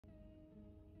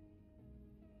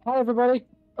Hi everybody,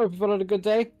 hope you've all had a good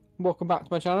day. Welcome back to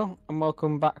my channel and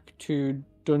welcome back to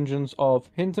Dungeons of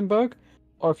Hinterberg.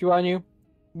 Or if you are new,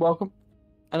 welcome.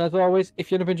 And as always,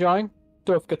 if you've been enjoying,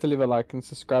 don't forget to leave a like and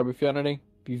subscribe if you're not already.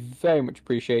 Be very much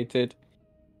appreciated.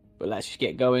 But let's just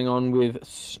get going on with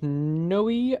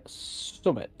Snowy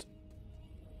Summit.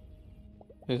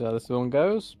 Here's how this one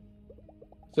goes.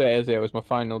 So here's it was my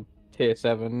final tier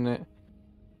 7, isn't it?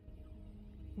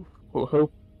 Well,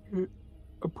 hope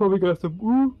I'm probably gonna have to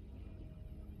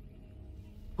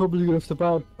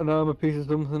buy an armor piece or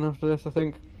something after this, I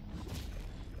think.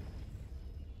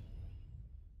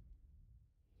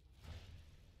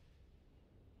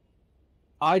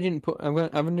 I didn't put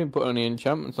any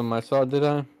enchantments on my sword, did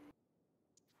I?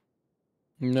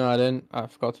 No, I didn't. I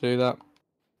forgot to do that.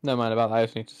 Never mind about that. I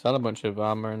just need to sell a bunch of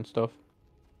armor and stuff.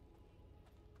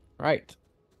 Right.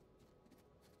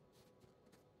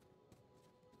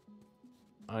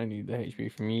 I need the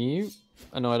HP from you.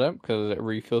 I know I don't, because it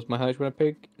refills my HP when I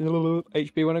pick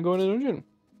HP when I go in a dungeon.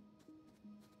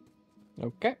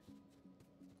 Okay.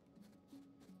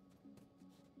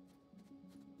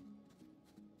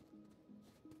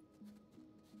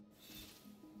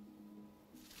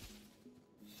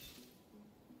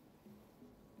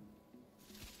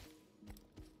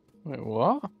 Wait,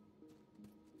 what?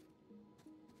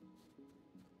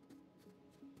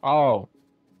 Oh.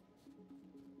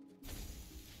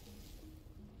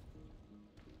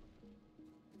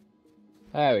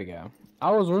 There we go.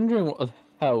 I was wondering what the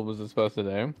hell was it supposed to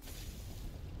do.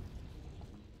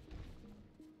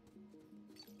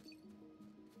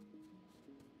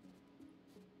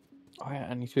 Oh yeah,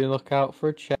 I need to look out for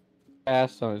a chest.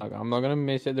 So I'm not gonna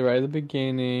miss it right at the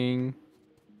beginning.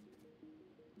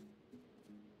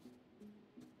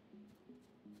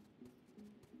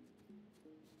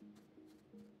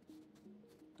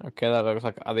 Okay, that looks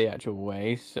like the actual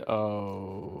way.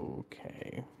 So,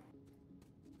 okay.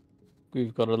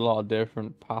 We've got a lot of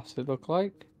different paths, it look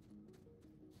like.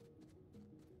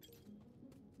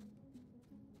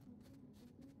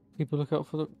 People look out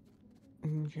for the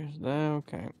just there,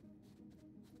 okay.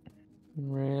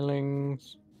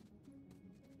 Railings.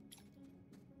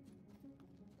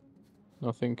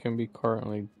 Nothing can be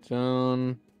currently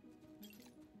done.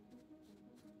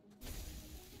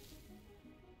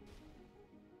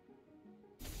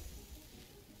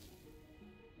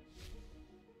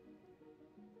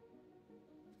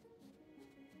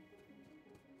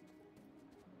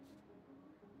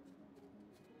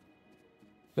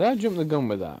 Did I jump the gun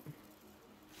with that?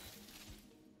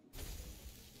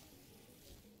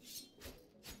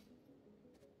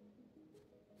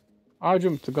 I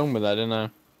jumped the gun with that, didn't I?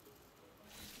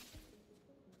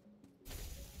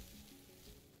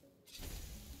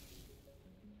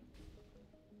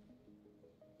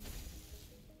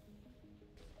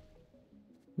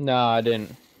 No, I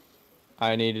didn't.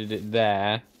 I needed it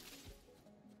there.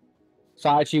 So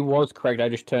I actually was correct, I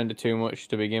just turned it too much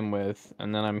to begin with,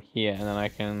 and then I'm here, and then I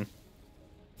can...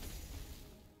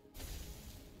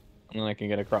 And then I can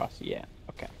get across, yeah,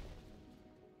 okay.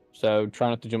 So, try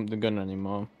not to jump the gun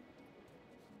anymore.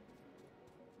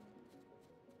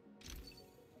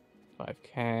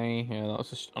 5k, yeah, that's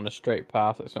just on a straight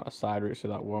path, it's not a side route, so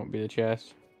that won't be the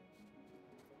chest.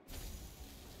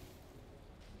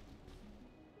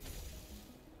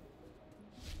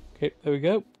 Okay, there we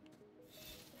go.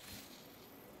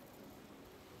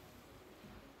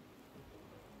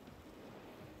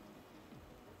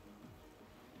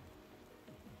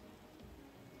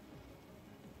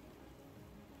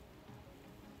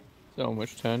 So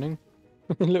much turning.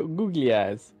 Little googly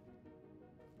eyes.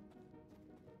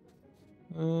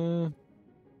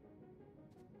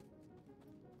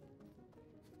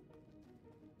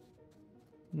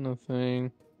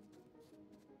 Nothing.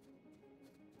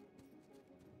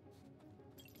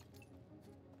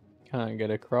 Can't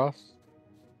get across.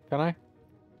 Can I?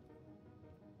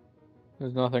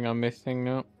 There's nothing I'm missing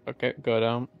now. Okay, go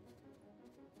down.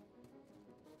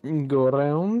 Go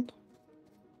around.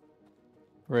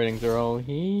 Ratings are all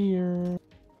here.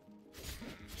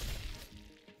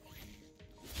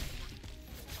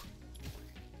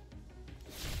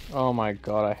 Oh my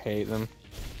god, I hate them.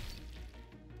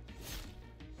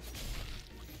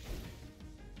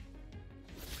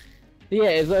 Yeah,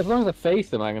 as long as I face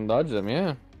them, I can dodge them,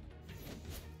 yeah.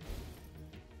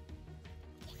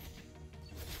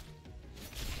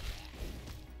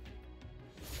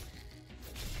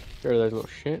 Sure, those little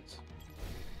shits.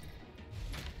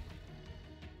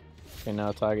 Okay, now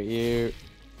I'll target you.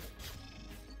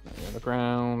 You're on the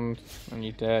ground, and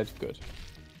you're dead. Good.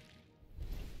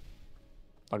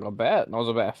 I got better. That was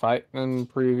a better fight than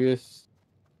previous...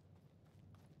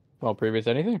 Well, previous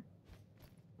anything.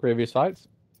 Previous fights.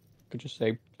 Could just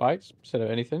say fights instead of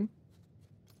anything.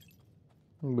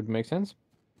 Would make sense.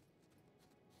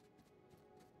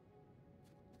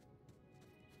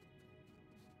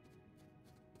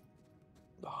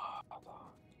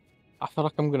 I feel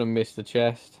like I'm gonna miss the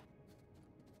chest.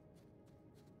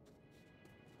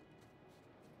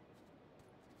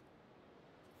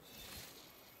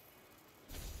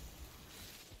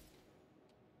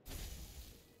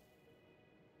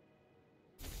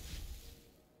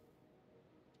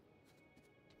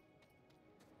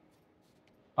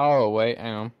 Oh, wait,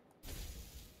 hang on.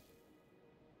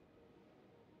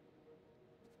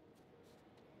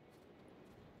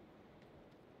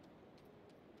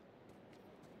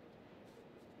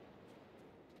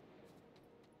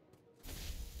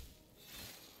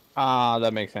 Ah,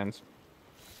 that makes sense.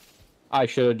 I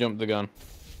should have jumped the gun.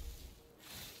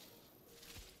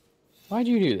 Why'd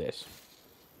you do this?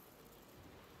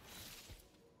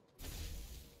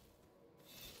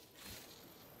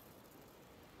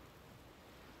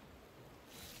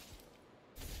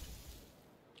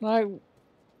 Like...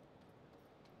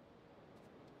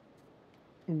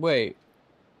 Wait.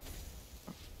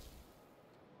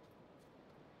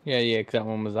 Yeah, because that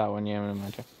one was that one, yeah, I'm gonna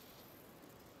imagine.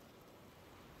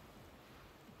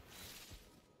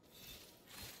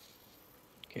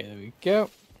 Okay, there we go.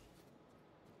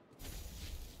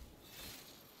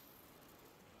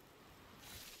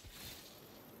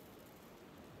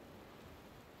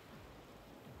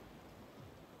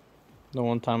 The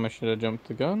one time I should have jumped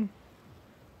the gun.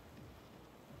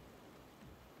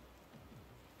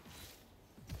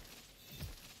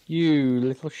 You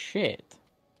little shit.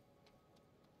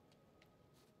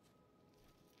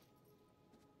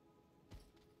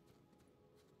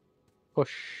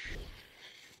 Push.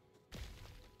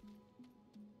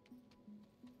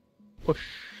 Push.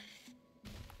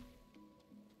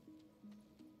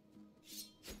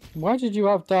 Why did you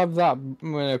have to have that?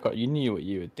 Well, God, you knew what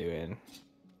you were doing.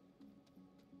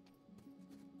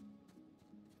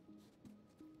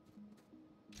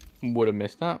 Would have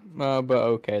missed that. But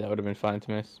okay, that would have been fine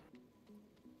to miss.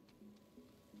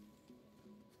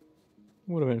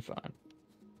 Would have been fine.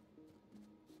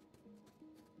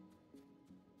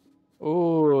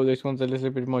 Oh, this one's a little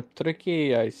bit more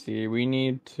tricky, I see. We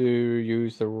need to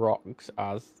use the rocks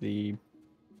as the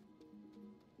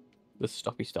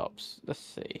stoppy stops. Let's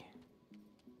see.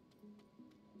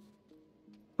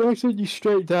 If I send you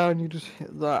straight down, you just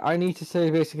hit that. I need to say,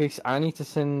 basically, I need to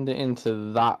send it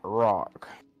into that rock.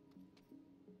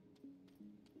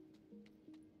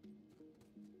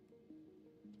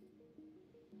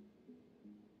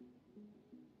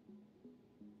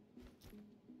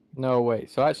 No, wait.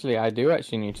 So actually, I do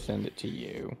actually need to send it to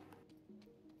you.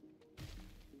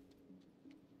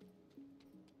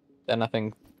 Then I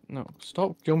think... No,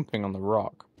 stop jumping on the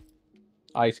rock.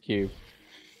 Ice cube.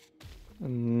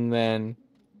 And then...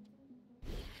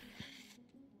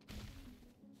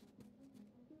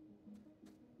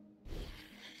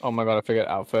 Oh my god, I figured it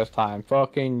out first time.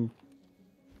 Fucking...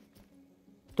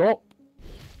 Stop!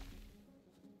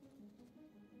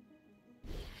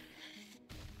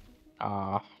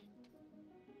 Ah.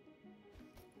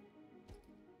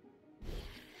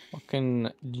 Fucking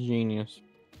genius.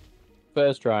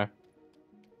 First try.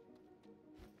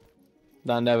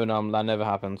 That never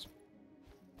happens.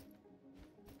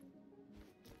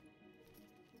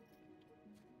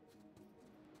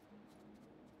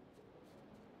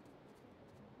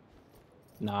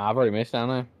 Nah, I've already missed, haven't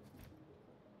I?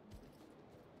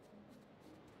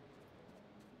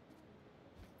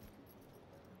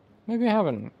 Maybe I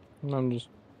haven't. I'm just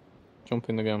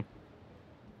jumping the gun.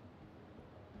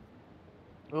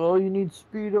 Oh, you need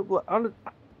speed up.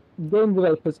 Game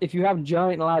developers, if you have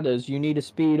giant ladders, you need a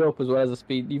speed up as well as a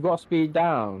speed. You've got speed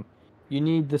down. You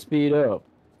need the speed up.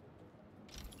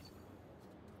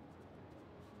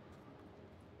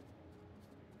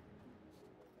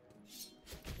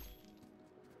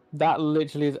 That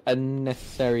literally is a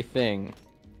necessary thing.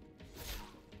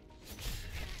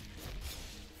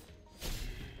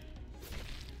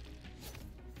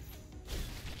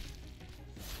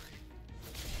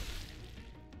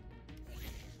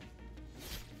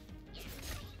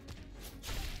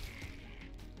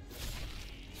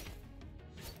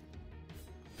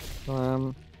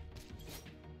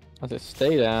 I said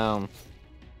stay down.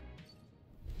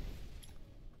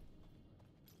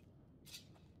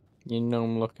 You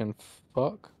gnome looking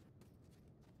fuck.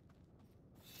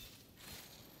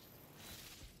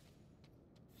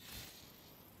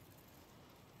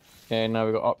 Okay, now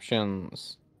we got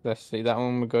options. Let's see, that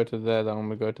one would go to there, that one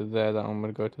would go to there, that one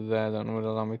would go to there, that one would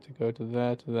allow me to go to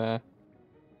there.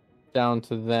 Down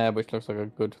to there, which looks like a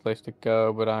good place to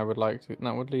go, but I would like to...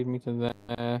 That would lead me to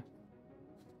there.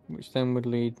 which then would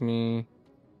lead me.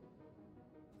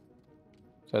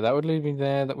 So that would lead me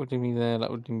there. That would lead me there. That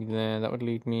would lead me there. That would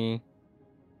lead me.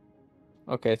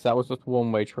 Okay, so that was just a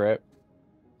one-way trip.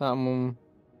 That one,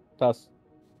 that's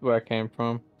where I came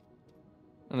from.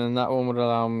 And then that one would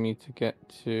allow me to get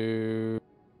to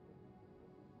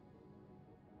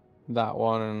that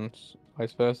one and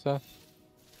vice versa.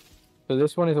 So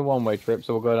this one is a one-way trip,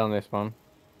 so we'll go down this one.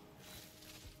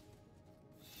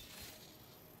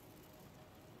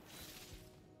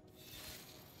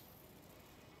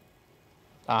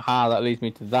 Aha, that leads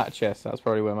me to that chest. That's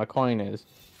probably where my coin is.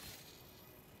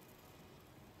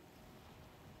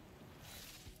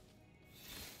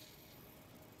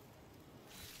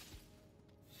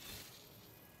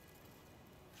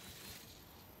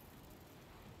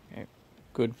 Okay,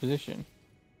 good position.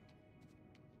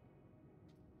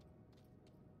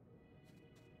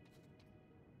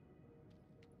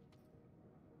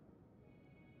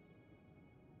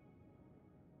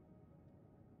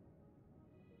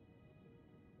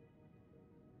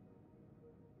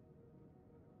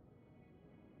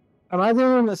 Am I the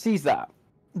only one that sees that?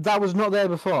 That was not there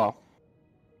before.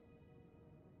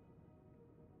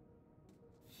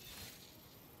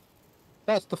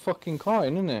 That's the fucking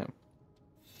coin, isn't it?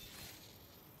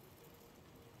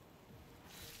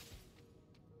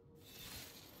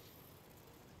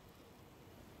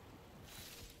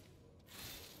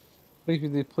 Please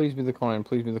be the coin,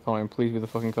 please be the coin, please be the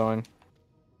fucking coin.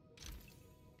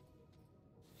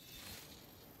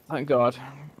 Thank God.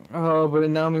 Oh, but it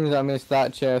now means I missed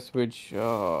that chest, which...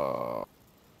 Oh.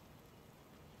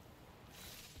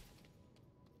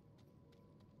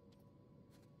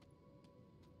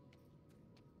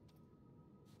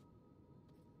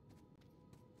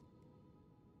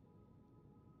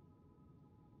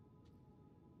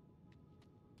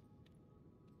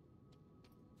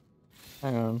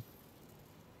 Hang on.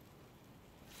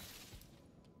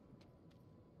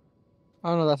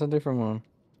 Oh no, that's a different one.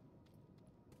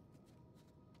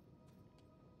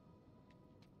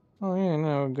 Oh yeah,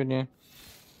 no, good, yeah.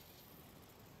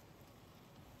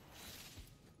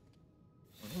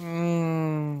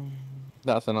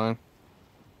 That's annoying.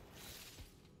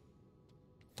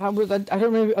 That was, I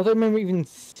don't remember even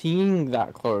seeing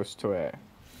that close to it.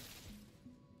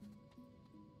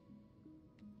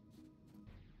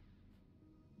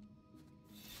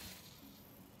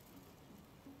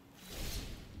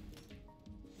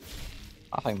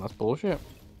 I think that's bullshit.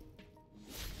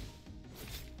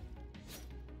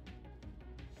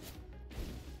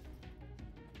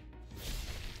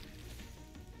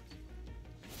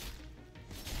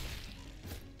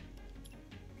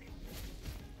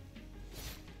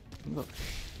 Look.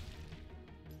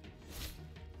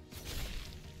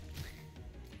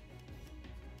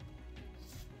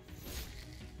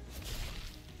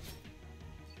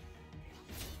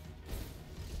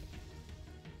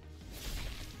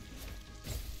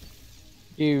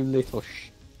 You little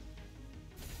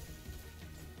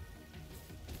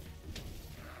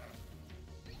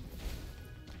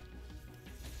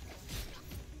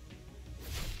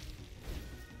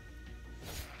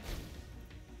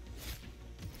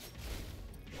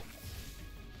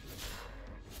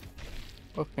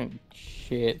fucking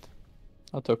shit.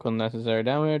 I took unnecessary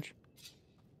damage.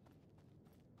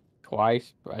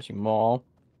 Twice, but actually more.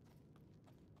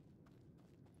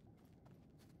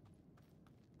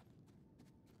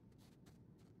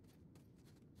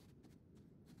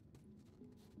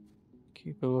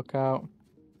 Keep a lookout.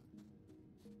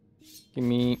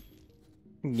 Gimme.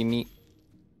 Gimme.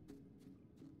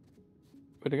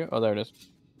 Where'd it go? Oh, there it is.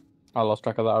 I lost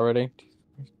track of that already.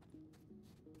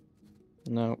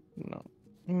 No, no.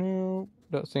 No.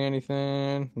 Don't see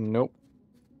anything. Nope.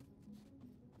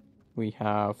 We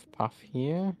have path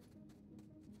here.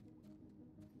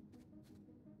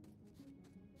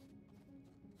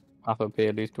 Path up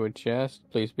here leads to a chest.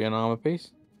 Please be an armor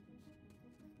piece.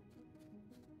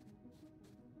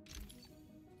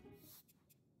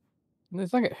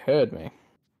 It's like it heard me.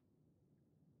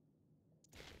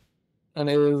 And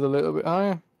it is a little bit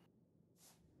higher.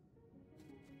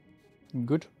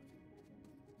 Good.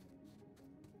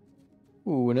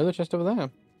 Ooh, another chest over there.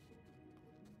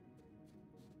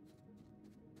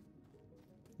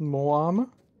 More armor?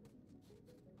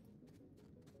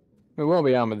 It won't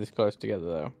be armor this close together,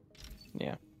 though.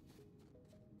 Yeah.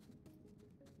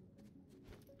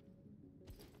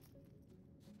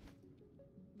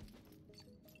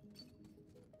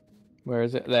 Where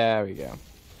is it? There we go.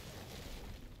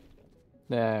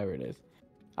 There it is.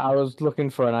 I was looking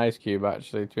for an ice cube,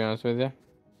 actually, to be honest with you.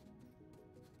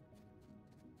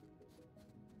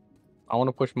 I want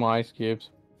to push my ice cubes.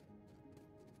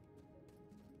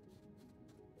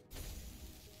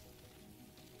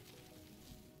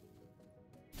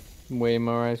 Way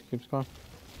more ice cubes gone.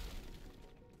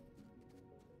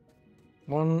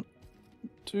 1,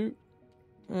 2,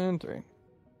 and 3.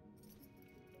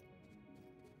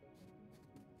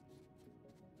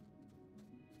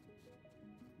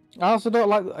 I also don't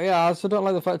like. Yeah, I also don't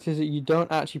like the fact is that you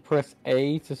don't actually press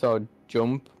A to sort of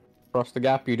jump across the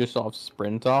gap. You just sort of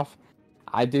sprint off.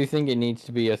 I do think it needs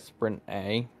to be a sprint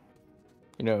A.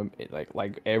 You know,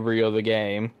 like every other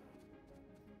game.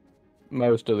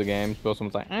 Most other games, but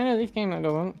someone's like, I know this game that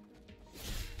doesn't.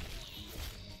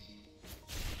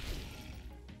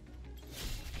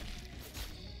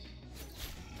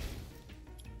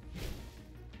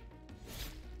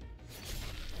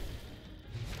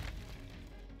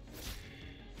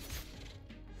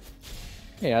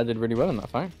 Yeah, I did really well in that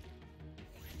fight.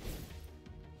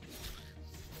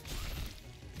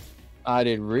 I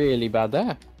did really bad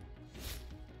there.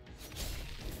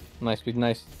 Nice,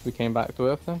 we came back to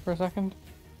Earth then for a second.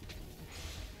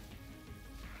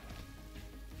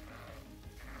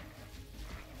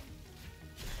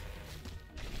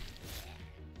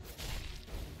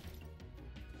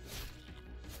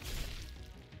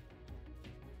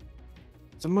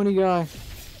 It's a money guy.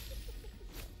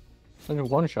 I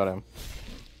just one-shot him.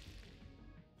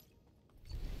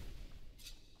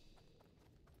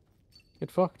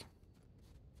 Get fucked.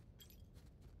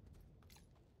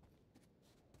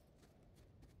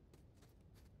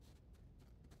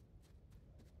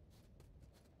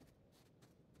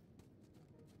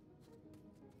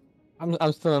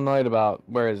 I'm still annoyed about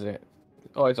where is it?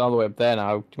 Oh, it's all the way up there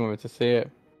now. Do you want me to see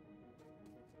it?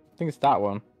 I think it's that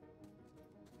one.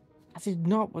 It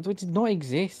did not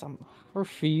exist. I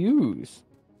refuse.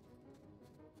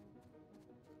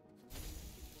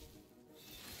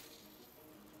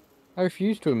 I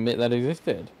refuse to admit that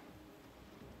existed.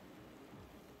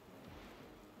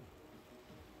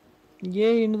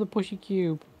 Yay, another pushy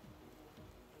cube.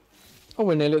 Oh,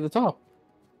 we're nearly at the top.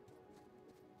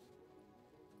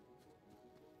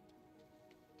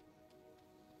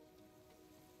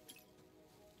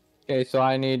 Okay, so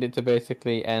I need it to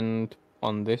basically end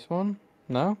on this one?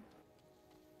 No?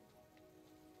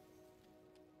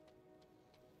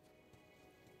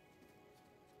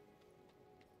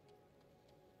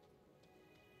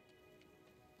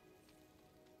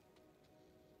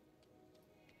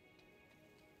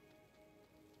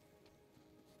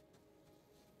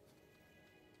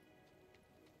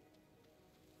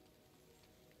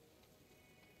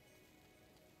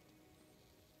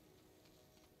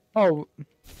 Oh,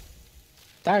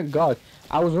 thank God.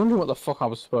 I was wondering what the fuck I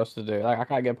was supposed to do. Like, I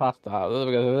can't get past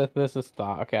that. This is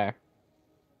start, okay.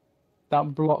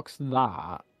 That blocks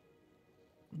that.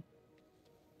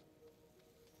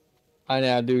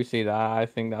 I do see that. I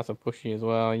think that's a pushy as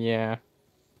well, yeah.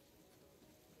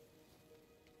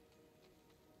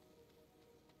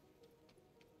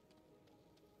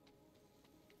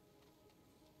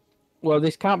 Well,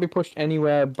 this can't be pushed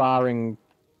anywhere barring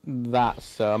that,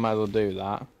 so I might as well do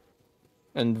that.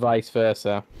 And vice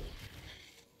versa.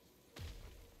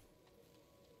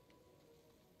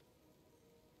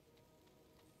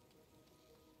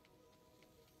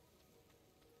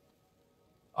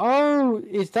 Oh,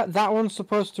 is that one's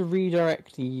supposed to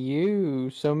redirect you?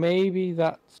 So maybe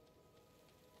that's...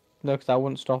 No, because I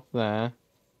wouldn't stop there.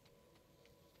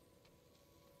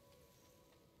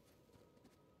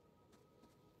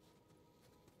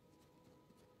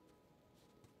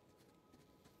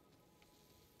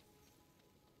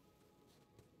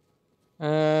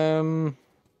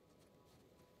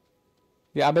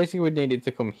 Yeah, I basically would need it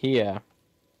to come here.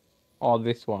 Or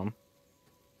this one.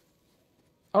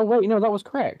 Oh, wait, no, that was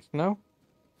correct. No?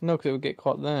 No, because it would get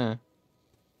caught there.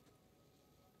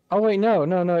 Oh, wait, no,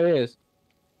 it is.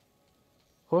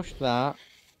 Push that.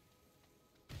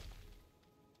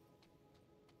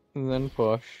 And then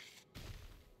push.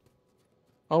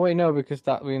 Oh, wait, no, because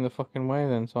that'd be in the fucking way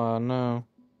then, so I know.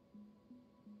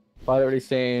 But I don't really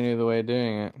see any other way of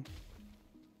doing it.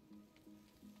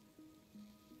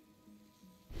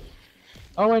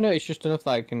 Oh, wait, no, it's just enough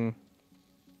that I can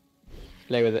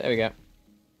play with it. There we go.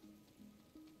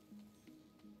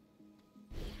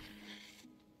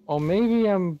 Or maybe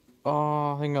I'm...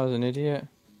 Oh, I think I was an idiot.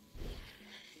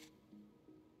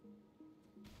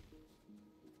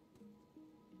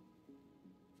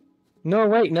 No,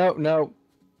 wait, no,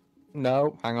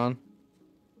 hang on.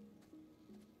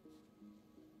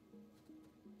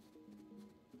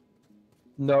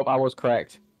 Nope, I was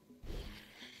correct.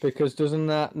 Because doesn't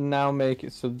that now make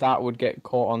it so that would get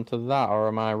caught onto that, or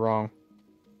am I wrong?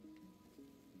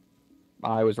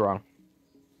 I was wrong.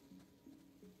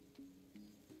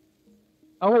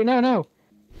 Oh, wait, no.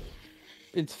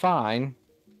 It's fine.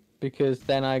 Because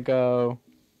then I go...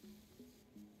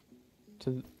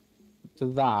 to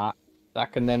that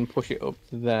can then push it up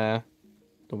to there.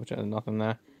 Double check there's nothing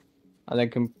there. And then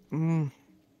can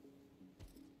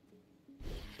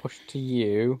push to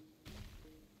you.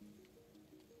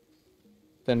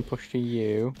 Then push to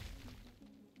you.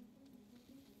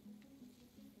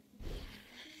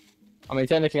 I mean,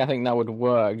 technically, I think that would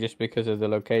work just because of the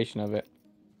location of it.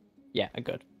 Yeah,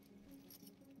 good.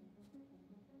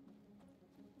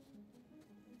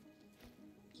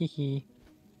 Hee.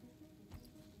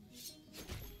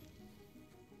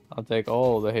 I'll take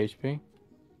all the HP.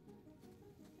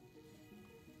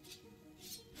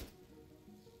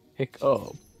 Pick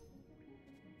up.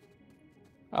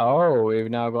 Oh, we've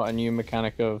now got a new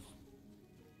mechanic of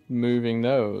moving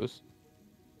those.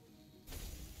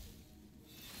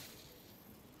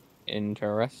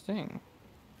 Interesting.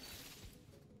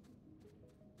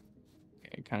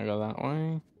 Okay, kind of go that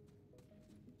way.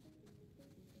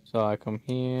 So I come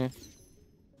here,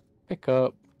 pick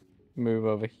up, move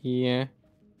over here.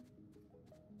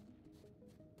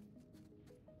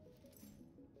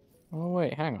 Oh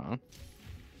wait, hang on.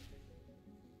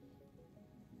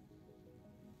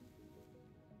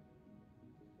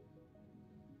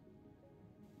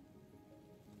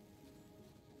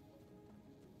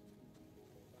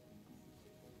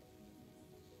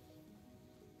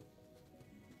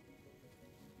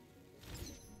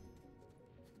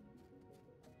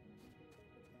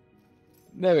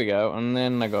 There we go, and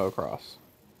then I go across.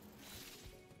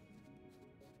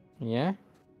 Yeah?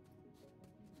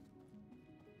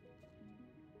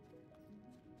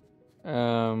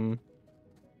 If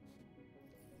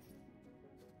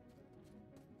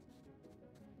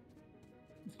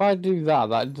I do that,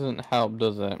 that doesn't help,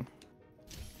 does it?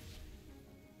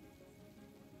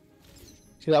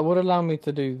 See, that would allow me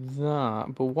to do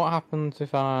that, but what happens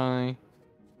if I...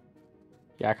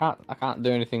 Yeah, I can't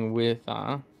do anything with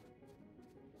that.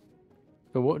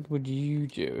 So what would you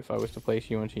do if I was to place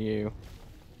you onto you?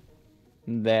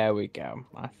 There we go.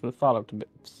 I thought it looked a bit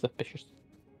suspicious.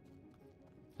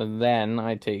 So then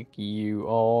I take you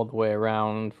all the way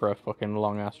around for a fucking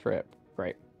long ass trip.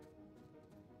 Great.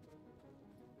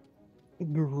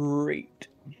 Great.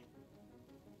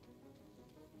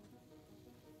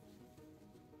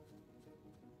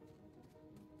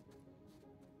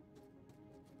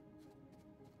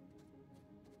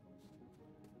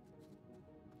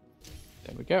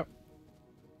 There we go.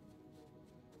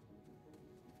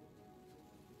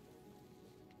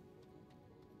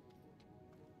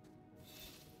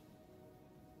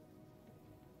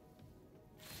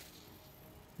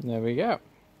 There we go.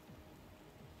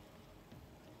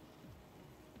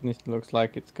 This looks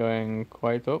like it's going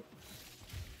quite up.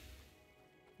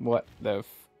 What the f...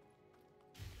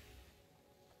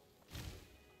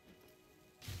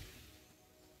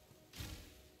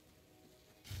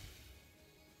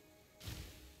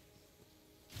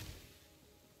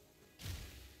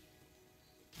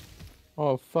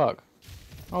 Oh fuck.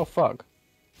 Oh fuck.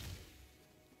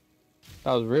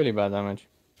 That was really bad damage.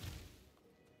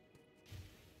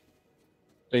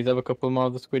 Please have a couple more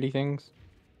of the squiddy things.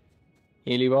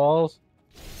 Healy balls.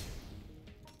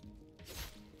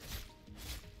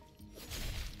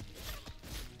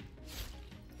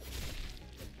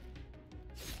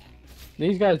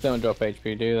 These guys don't drop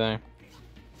HP, do they?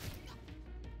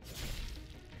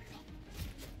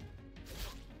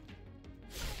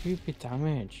 Stupid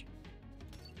damage.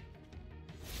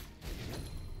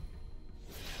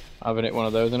 I haven't hit one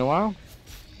of those in a while.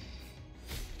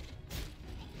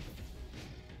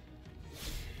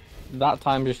 That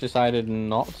time just decided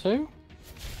not to.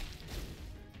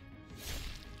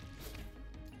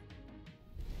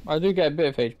 I do get a bit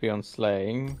of HP on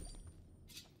slaying,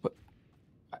 but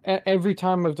every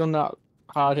time I've done that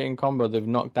hard hitting combo, they've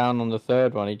knocked down on the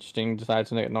third one. Each thing decides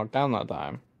to get knocked down that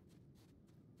time.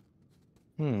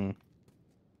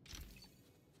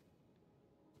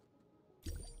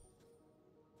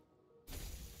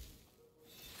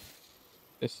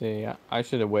 Let's see. I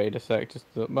should have waited a sec.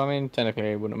 But I mean,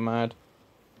 technically, it wouldn't matter.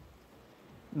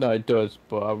 No, it does,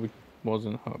 but I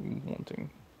wasn't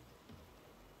wanting.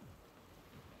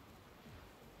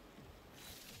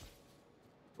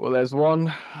 Well, there's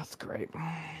one. That's great.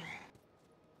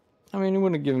 I mean, it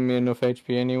wouldn't have given me enough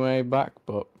HP anyway back,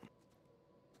 but...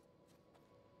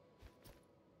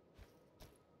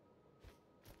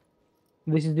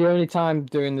 This is the only time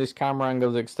doing this camera angle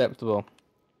is acceptable.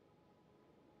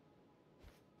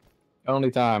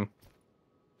 Only time.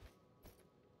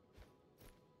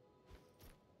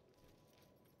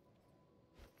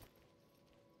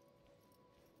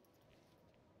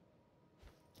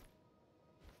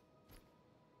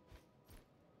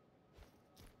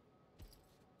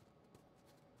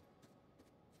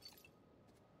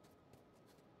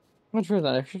 I'm sure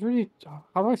that I should really.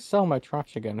 How do I sell my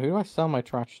trash again? Who do I sell my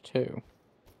trash to?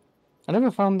 I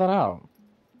never found that out.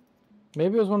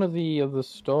 Maybe it was one of the other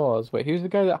stores. Wait, who's the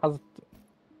guy that has?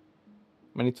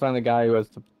 I need to find the guy who has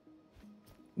the.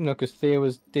 No, because Thea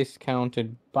was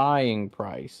discounted buying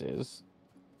prices.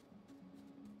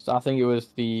 So I think it was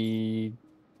the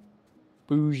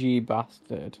bougie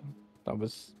bastard that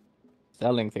was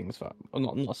selling things for.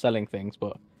 Well, not selling things,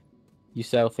 but you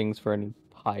sell things for a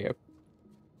higher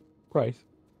price.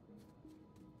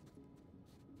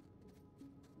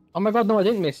 Oh my god, no, I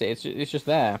didn't miss it. It's just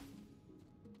there.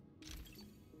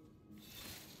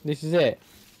 This is it.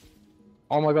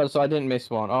 Oh my god, so I didn't miss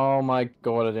one. Oh my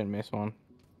god, I didn't miss one.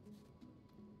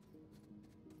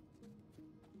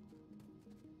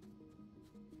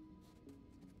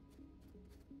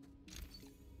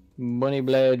 Money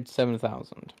Blade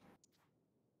 7,000.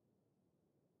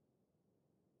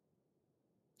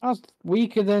 That's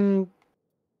weaker than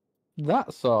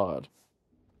that sword.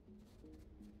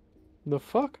 The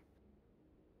fuck?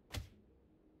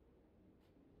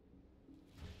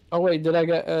 Oh wait, did I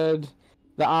get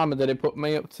the armor? Did it put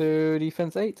me up to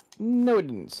defense 8? No, it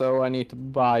didn't. So I need to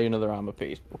buy another armor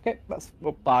piece. Okay,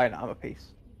 we'll buy an armor piece.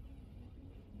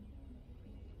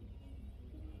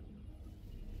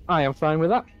 I am fine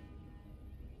with that.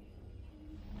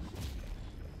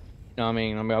 I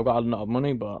mean, I've got a lot of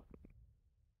money, but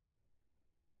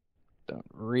don't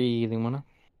really wanna.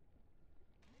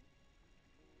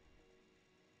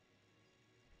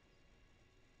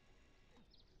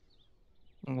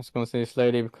 I'm just gonna say this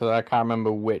lady because I can't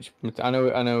remember which. I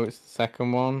know it's the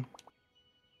second one,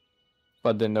 but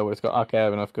I didn't know what it's got. Okay, I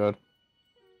have enough good.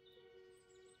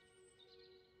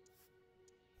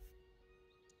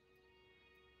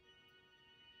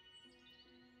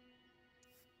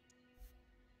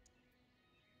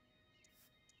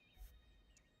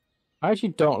 I actually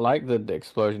don't like the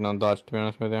explosion on dodge, to be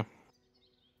honest with you.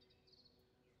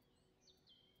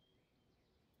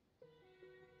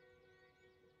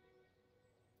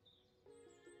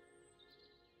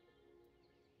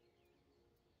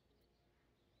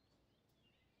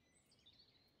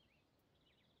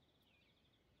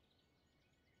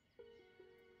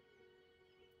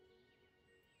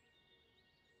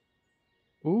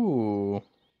 Ooh.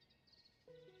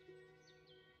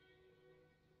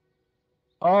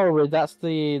 Oh, wait, that's that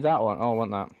one. Oh, I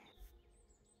want that.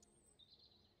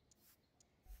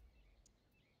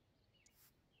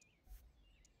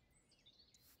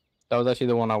 That was actually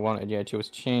the one I wanted. Yeah, she was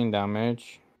chain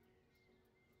damage.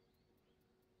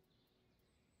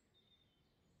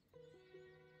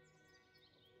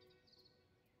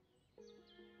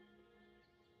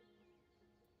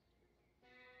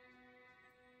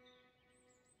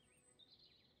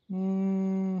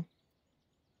 Hmm.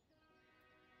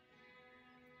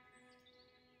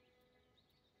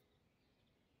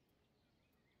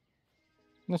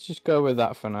 Let's just go with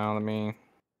that for now. Let me.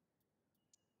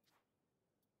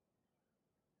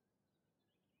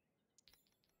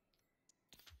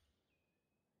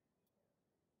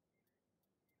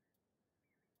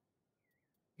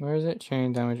 Where is it?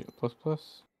 Chain damage plus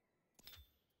plus.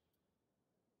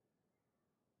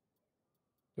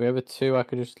 Do we have a 2 I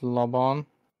could just lob on?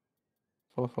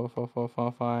 4, 4, 4, 4,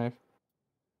 4, 5.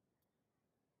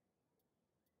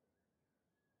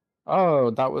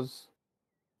 Oh, that was.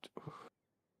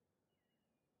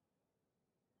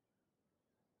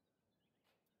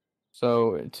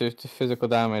 So to physical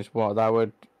damage, what that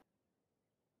would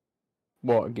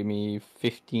give me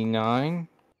 59,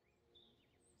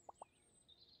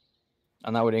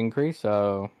 and that would increase.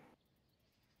 So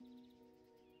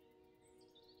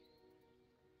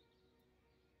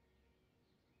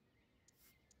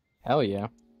hell yeah.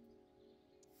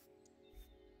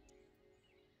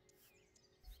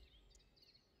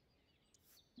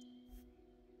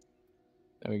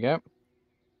 There we go.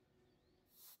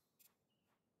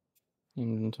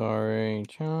 Inventory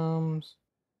charms.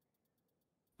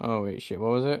 Oh wait, shit.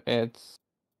 What was it? It's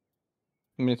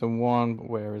minute 1. But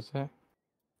where is it?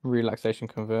 Relaxation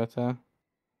converter.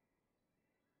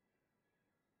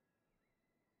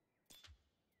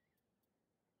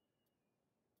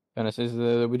 Venice is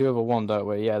we do have a 1, don't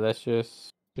we? Yeah, let's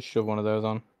just shove one of those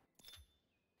on.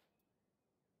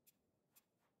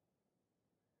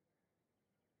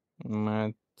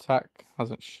 My attack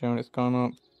hasn't shown it's gone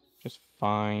up. Just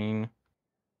fine.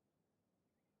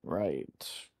 Right.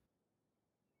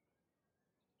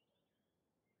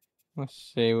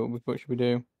 Let's see what should we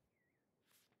do.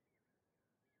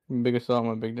 Big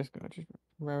assortment, big discount. Just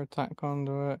rare attack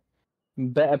conduit.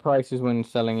 Better prices when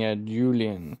selling a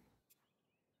Julian,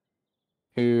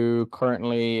 who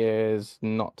currently is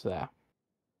not there.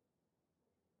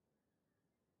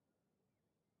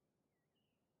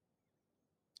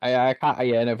 I can't.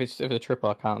 Yeah, no, if it's a triple,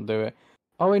 I can't do it.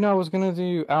 Oh wait, no, I was gonna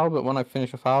do Albert when I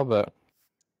finish with Albert.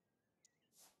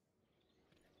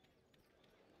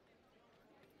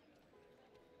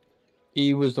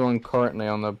 He was the one currently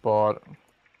on the board.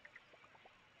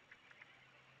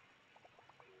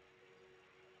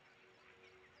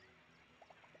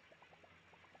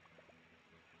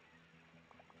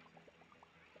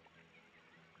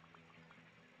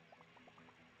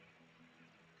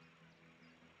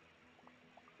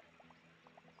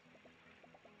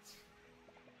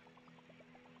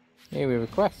 Here we have a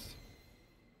quest.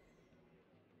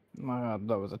 My God,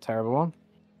 that was a terrible one.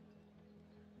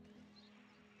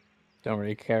 Don't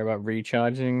really care about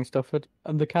recharging stuff at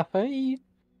the cafe.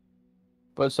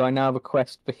 But so I now have a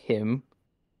quest for him.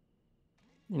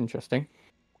 Interesting.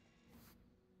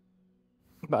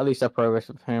 But at least I progress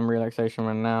with him. Relaxation,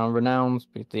 renown. Renowns,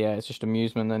 but yeah, it's just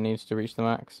amusement that needs to reach the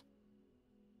max.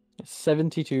 It's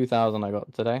 72,000 I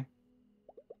got today.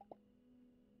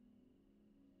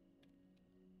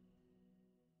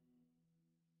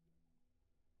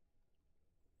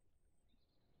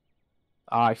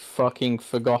 I fucking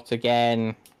forgot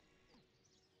again.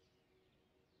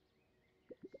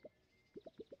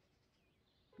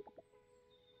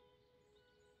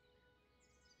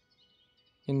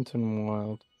 Hinton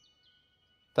World.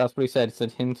 That's what he said. It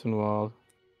said Hinton World.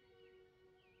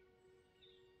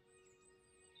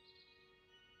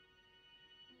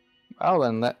 Well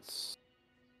then, that's...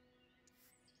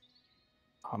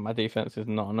 Oh, my defense is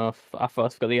not enough. I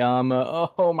first got the armor.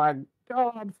 Oh my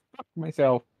God, fuck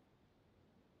myself.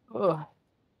 Ugh.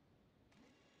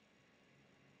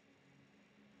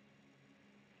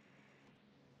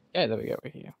 Yeah, there we go,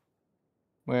 right here.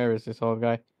 Where is this old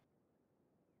guy?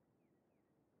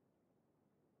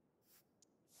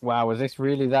 Wow, was this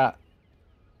really that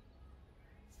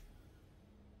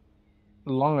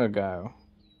long ago?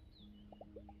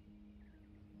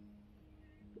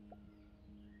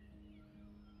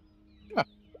 Huh.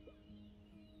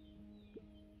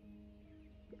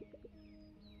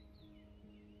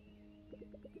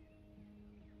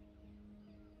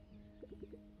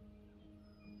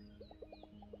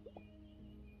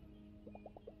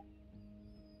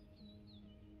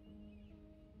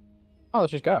 Oh,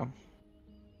 let's just go.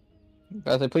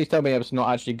 I said, please tell me it's not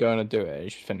actually going to do it. It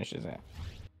just finishes it.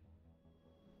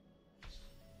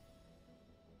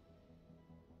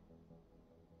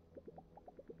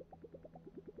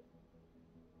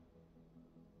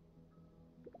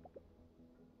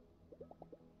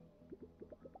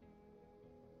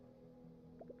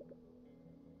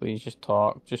 Please just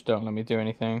talk. Just don't let me do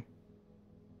anything.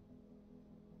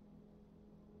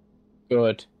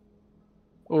 Good.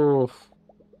 Oof.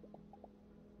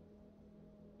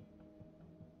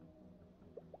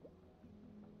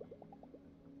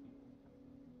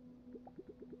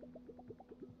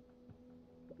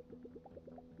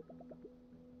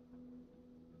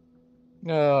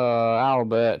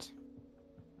 Albert.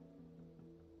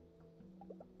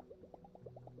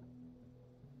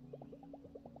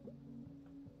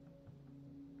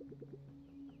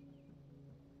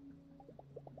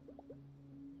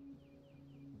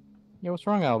 Yeah, what's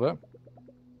wrong, Albert?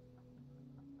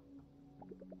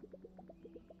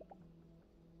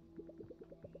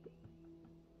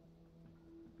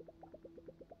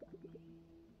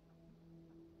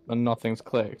 And nothing's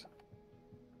clicked.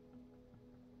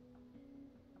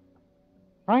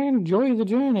 I enjoy the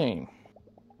journey.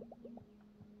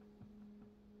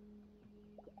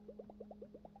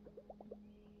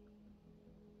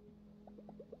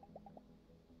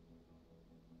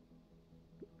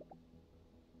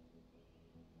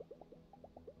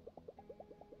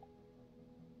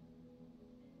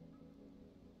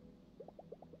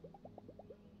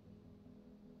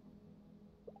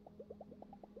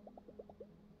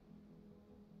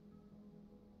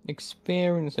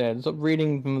 Experience it. Stop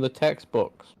reading from the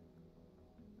textbooks.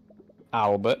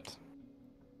 Albert.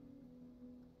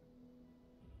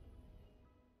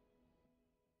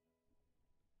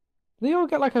 They all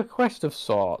get like a quest of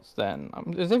sorts then.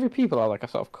 Does every people have like a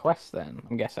sort of quest then,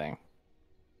 I'm guessing.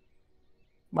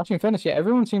 Watching Finish, yeah,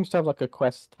 everyone seems to have like a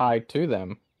quest tied to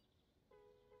them.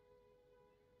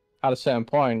 At a certain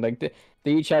point. Like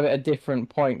they each have it at different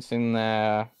points in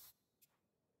their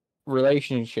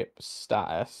relationship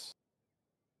status.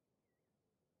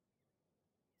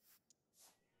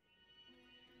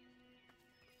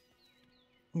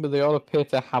 But they all appear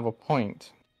to have a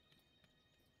point.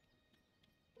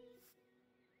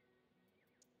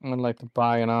 I'd like to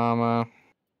buy an armor.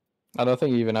 I don't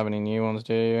think you even have any new ones,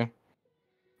 do you?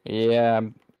 Yeah.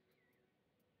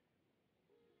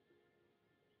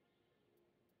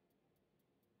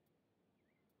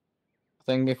 I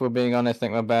think if we're being honest, I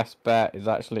think my best bet is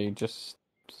actually just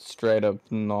straight up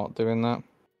not doing that.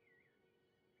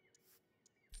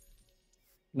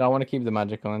 No, I want to keep the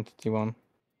magical entity one.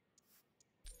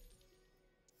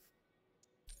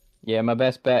 Yeah, my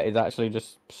best bet is actually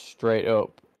just straight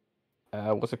up.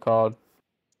 What's it called?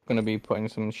 Gonna be putting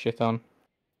some shit on.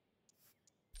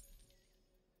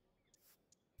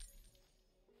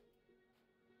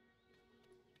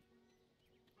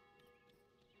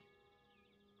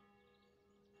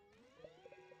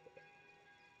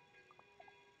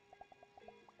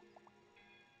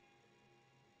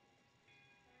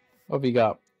 What have you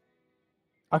got?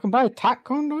 I can buy attack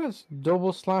conduits?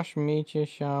 Double slash meteor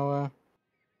shower.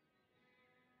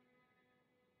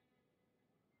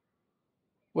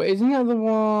 Wait, isn't that the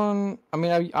one? I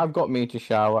mean, I've got meteor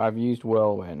shower. I've used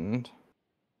whirlwind.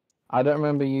 I don't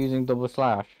remember using double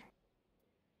slash.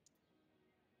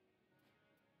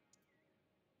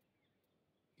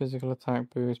 Physical attack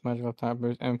boost, magical attack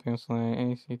boost, MP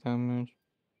slay, AC damage.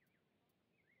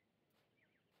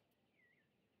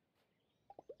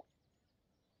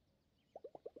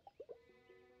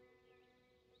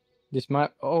 This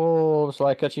might. Oh, so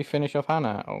I could actually finish off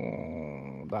Hannah.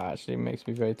 Oh, that actually makes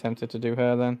me very tempted to do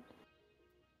her then.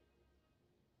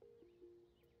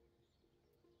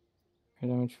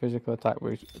 Damage, physical attack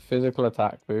boost. Physical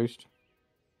attack boost.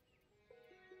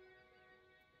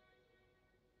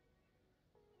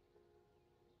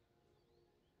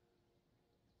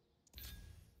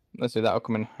 Let's see, that'll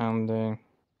come in handy.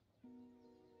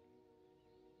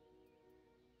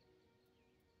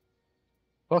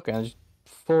 Okay, just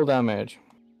full damage.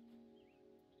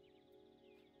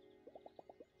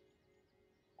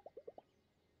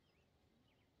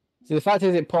 See, the fact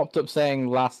is, it popped up saying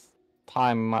last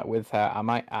time with her. I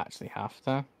might actually have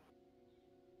to.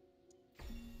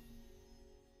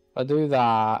 I'll do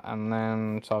that, and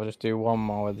then so I'll just do one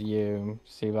more with you.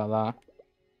 See about that.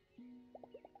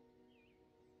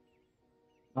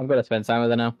 I'm gonna spend time with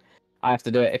her now. I have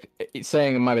to do it. If it's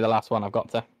saying it might be the last one, I've got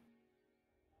to.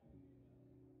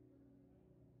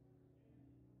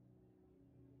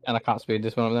 And I can't speed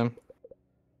this one of them.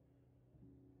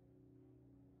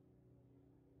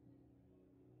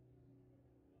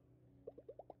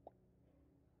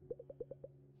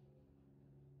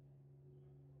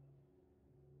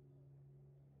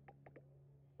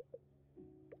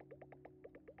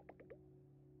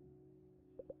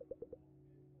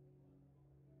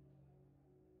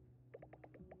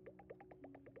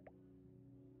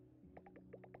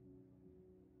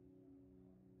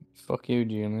 Fuck you,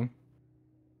 Julian.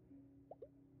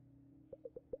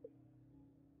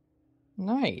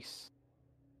 Nice.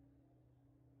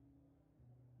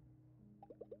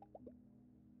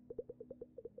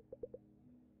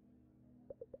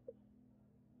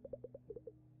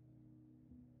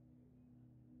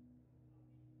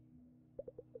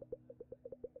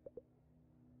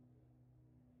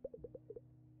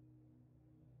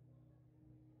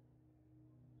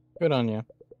 Good on you.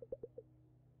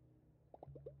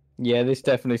 Yeah, this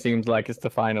definitely seems like it's the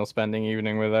final spending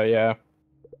evening with her, yeah.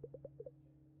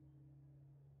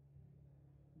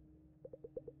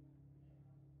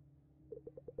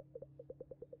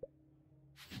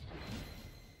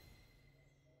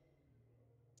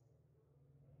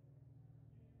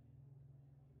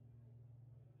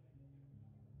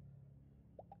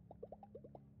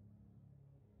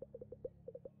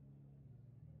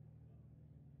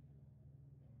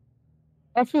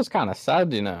 That feels kind of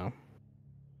sad, you know.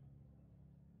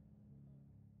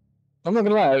 I'm not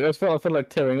gonna lie, I feel like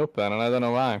tearing up then, and I don't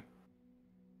know why.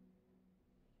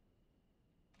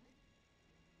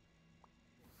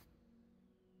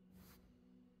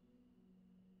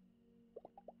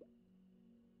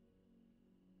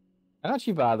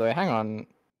 Actually, by the way, hang on.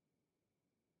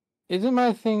 Isn't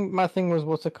my thing? My thing was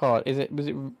what's it called? Was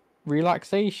it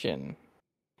relaxation?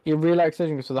 Yeah,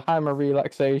 relaxation. So the higher my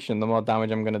relaxation, the more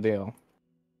damage I'm gonna deal.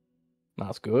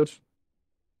 That's good.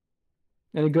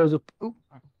 And it goes up. Ooh.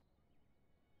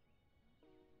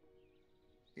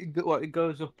 It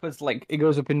goes up as like it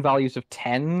goes up in values of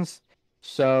tens.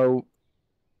 So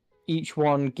each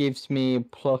one gives me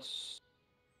plus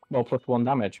one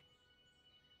damage.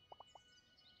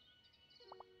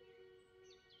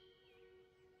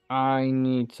 I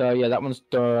need so yeah, that one's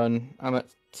done. I'm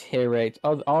at tier 8.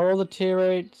 Are all the tier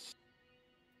 8s?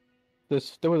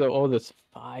 There's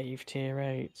 5 tier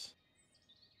 8s.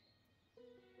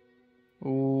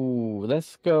 Ooh,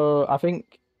 let's go. I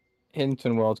think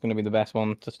Hinton World's going to be the best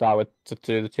one to start with to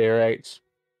do the tier 8s.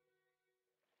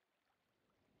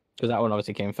 Because that one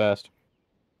obviously came first.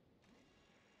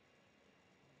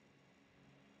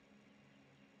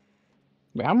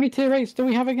 Wait, how many tier 8s do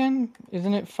we have again?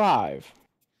 Isn't it 5?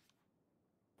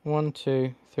 1,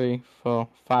 2, 3, 4,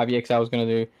 5. Yeah, because I was gonna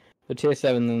do the tier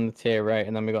 7 and the tier 8,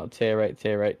 and then we got tier 8,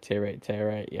 tier 8, tier 8, tier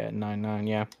 8. Yeah, 9, 9.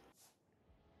 Yeah.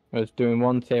 I was doing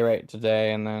one tier 8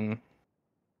 today, and then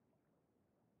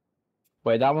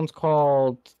wait, that one's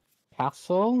called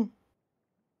Castle.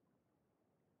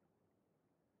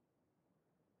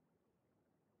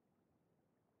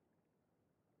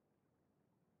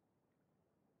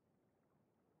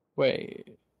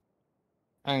 Wait,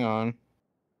 hang on.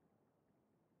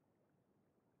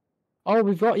 Oh,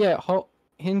 we've got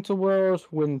Hinterworld,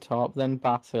 Windtop, then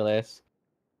Basilisk,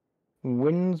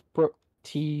 Windsbraut,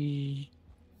 T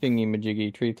thingy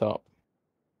majiggy, Treetop.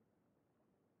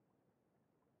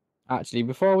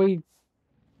 Actually,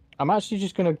 I'm actually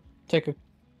just gonna take a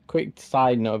quick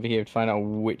side note over here to find out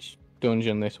which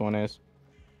dungeon this one is.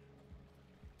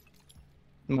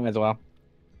 Might as well.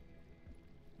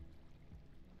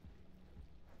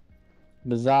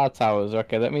 Bizarre Towers.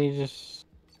 Okay, let me just.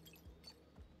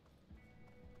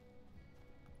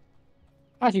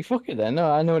 Actually, fuck it then.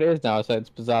 No, I know what it is now. So it's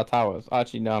Bizarre Towers.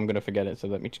 Actually, no, I'm gonna forget it. So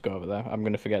let me just go over there. I'm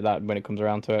gonna forget that when it comes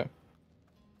around to it.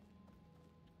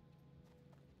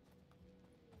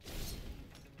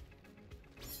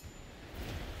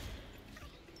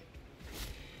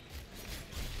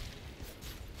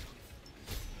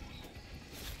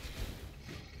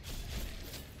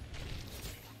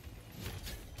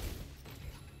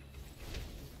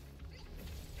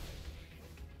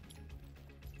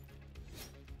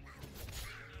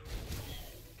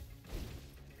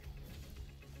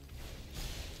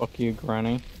 Fuck you,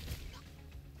 Granny.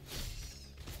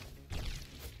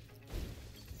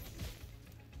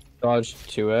 Dodged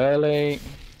too early.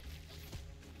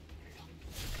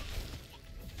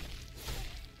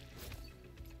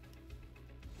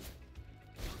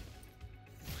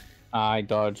 I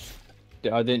dodged.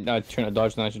 I didn't. I trying to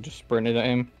dodge, and I should just sprinted at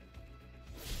him.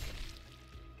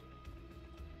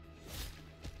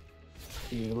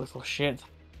 You little shit.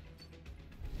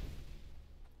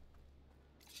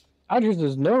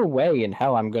 There's no way in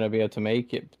hell I'm gonna be able to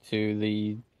make it to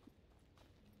the.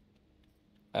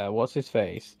 What's his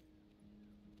face?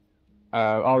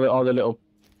 All the little.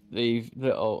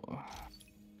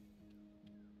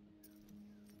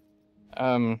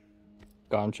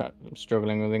 God, I'm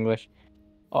struggling with English.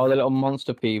 All the little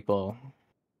monster people.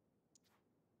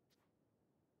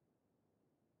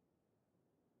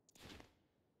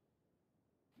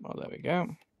 Oh, there we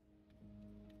go.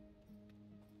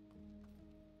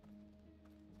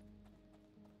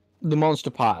 The monster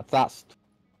part. That's.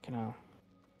 You know.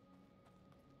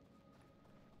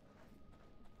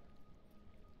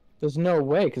 There's no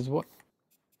way, because what.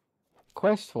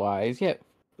 Quest-wise, yeah.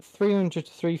 300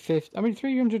 to 350. I mean,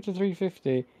 300 to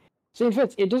 350. So, in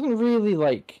fact, it doesn't really,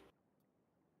 like.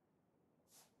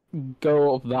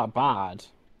 Go up that bad.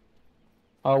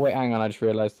 Oh, wait, hang on. I just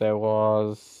realized there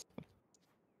was.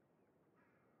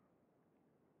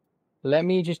 Let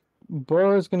me just.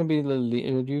 Burrow's going to be the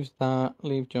use that.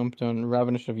 Leave jump done.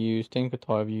 Ravenous have used. Tinker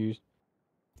Toy have used.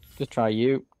 Just try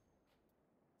you.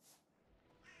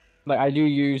 Like, I do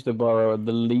use the burrow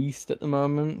the least at the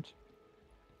moment.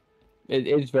 It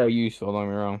is very useful, don't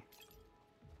get me wrong.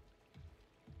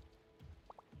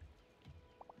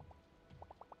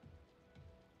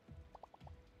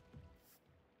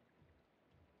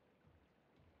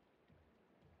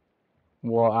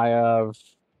 What I have.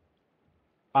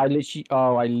 I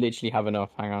literally have enough.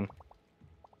 Hang on.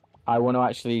 I want to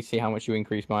actually see how much you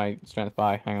increase my strength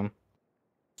by. Hang on.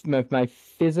 My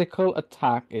physical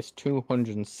attack is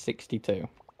 262.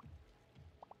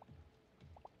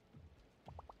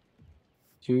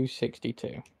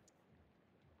 262.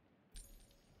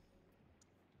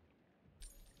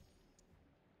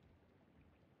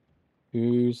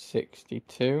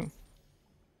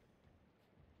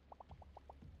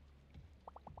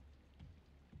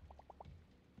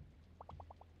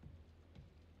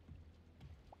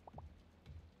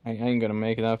 I ain't gonna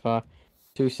make it that far.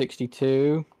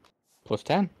 262 plus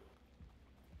 10.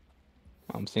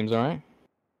 Seems alright.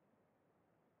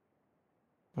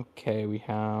 Okay, we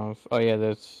have. Oh yeah,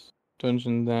 there's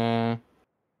dungeon there.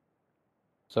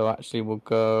 So actually, we'll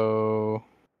go.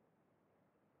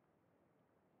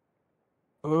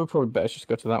 Oh, probably better just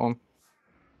go to that one.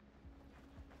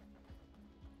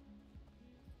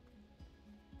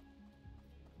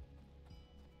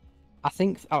 I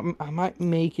think I might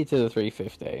make it to the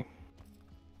 350.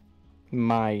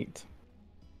 Might.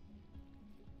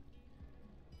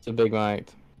 It's a big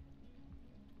might.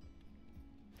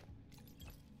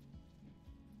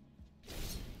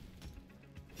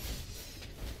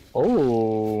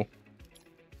 Oh.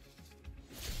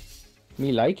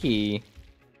 Me likey.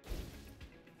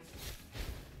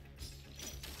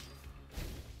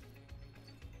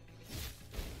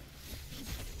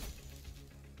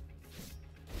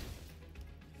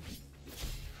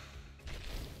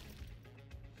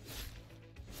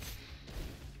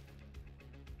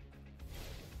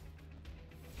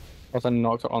 Plus I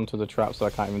knocked it onto the trap so I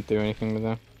can't even do anything with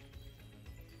it.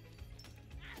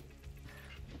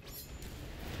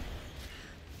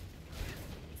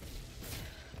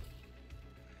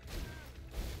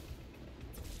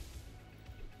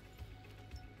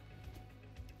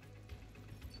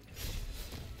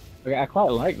 Okay, I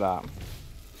quite like that.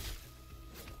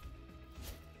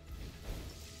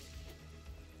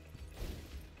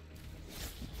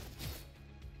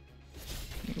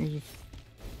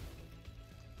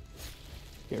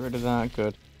 Get rid of that,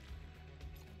 good.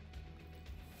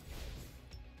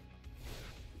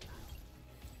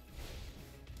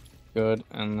 Good,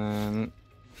 and then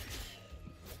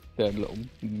dead little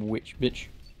witch bitch.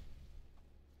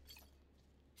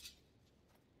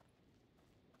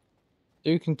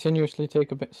 Do continuously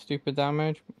take a bit stupid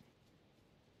damage,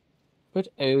 but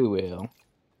oh well.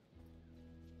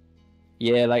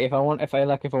 Yeah, like if I want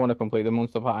to complete the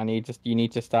monster part, you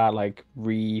need to start like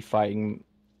re-fighting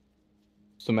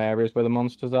some areas where the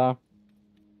monsters are.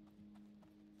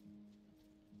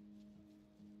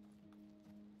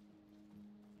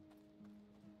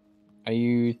 Are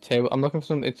you table? I'm looking for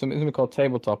something. It's something called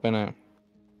tabletop, innit?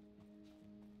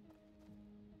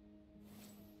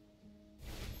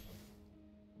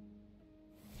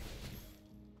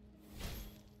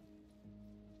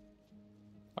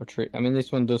 Or tree. I mean,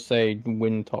 this one does say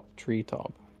Windtop,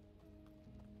 Treetop.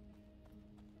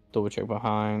 Double check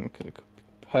behind, because it could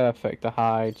be perfect to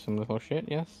hide some little shit.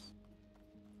 Yes.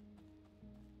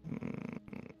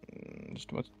 Just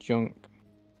too much junk.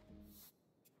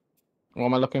 What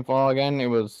am I looking for again? It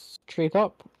was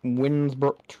Treetop,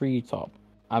 Windsbraut Treetop.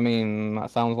 I mean,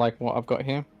 that sounds like what I've got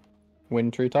here.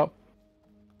 Wind Treetop.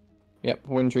 Yep,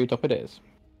 Wind Treetop it is.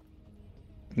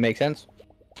 Makes sense.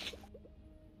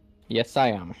 Yes, I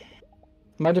am.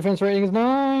 My defense rating is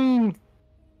 9!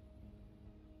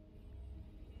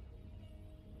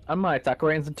 And my attack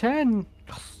rating is a 10!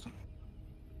 Yes.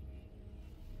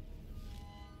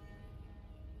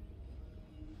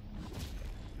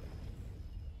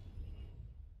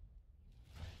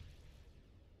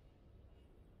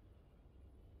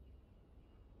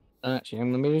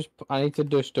 Actually, I need to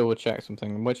just double check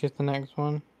something. Which is the next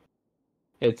one?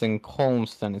 It's in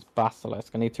Colmston, it's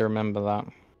Basilisk. I need to remember that.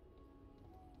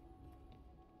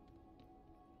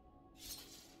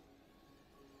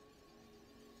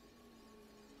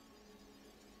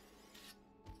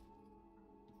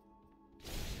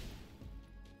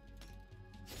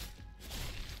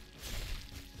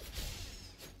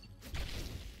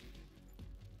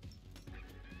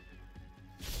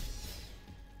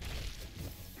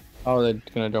 Oh, they're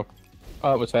gonna drop.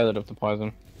 Oh, it was feathered up the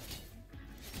poison.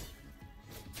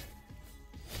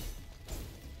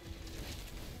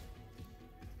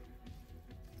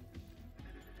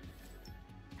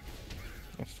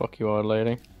 Oh, fuck you, old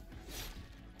lady.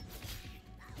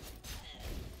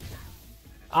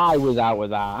 I was out with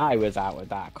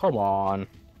that. Come on.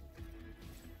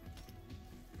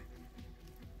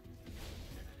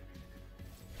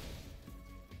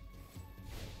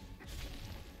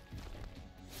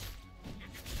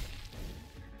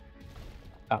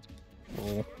 That's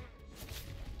cool.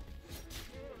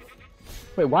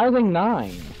 Wait, why are they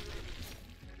 9?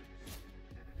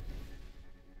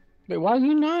 Wait, why are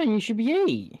you 9? You should be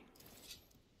 8.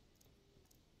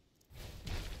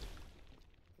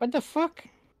 What the fuck?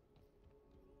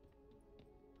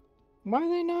 Why are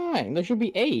they 9? They should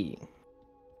be 8.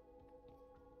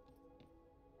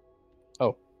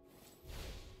 Oh.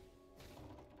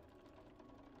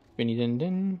 Spinny din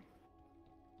din.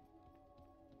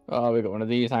 Oh, we got one of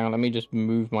these. Hang on, let me just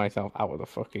move myself out of the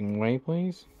fucking way,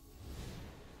 please.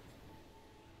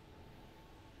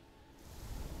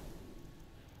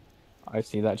 I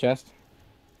see that chest.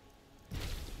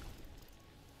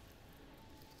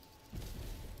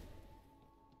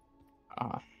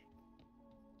 Ah.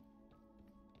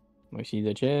 I see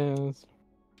the chest.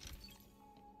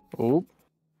 Oh.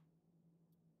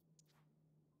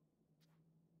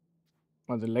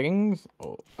 Are the leggings?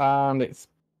 Oh, and it's...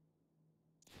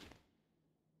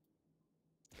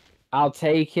 I'll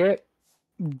take it,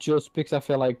 just because I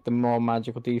feel like the more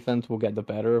magical defense will get the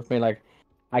better of me. Like,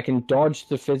 I can dodge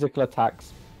the physical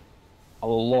attacks a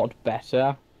lot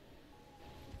better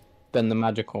than the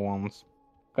magical ones.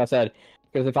 Like I said,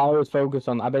 because if I was focused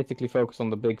on... I basically focus on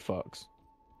the big fucks.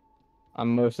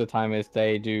 And most of the time is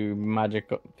they do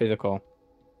magical, physical.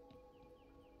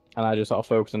 And I just sort of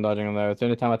focus on dodging on those. The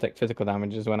only time I take physical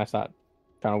damage is when I start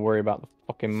trying to worry about the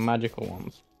fucking magical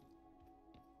ones.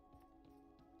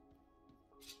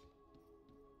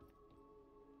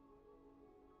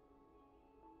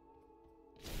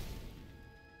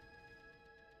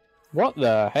 What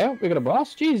the hell? We got a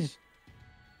boss? Jeez.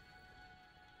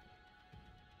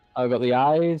 I've got the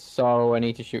eyes, so I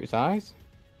need to shoot its eyes.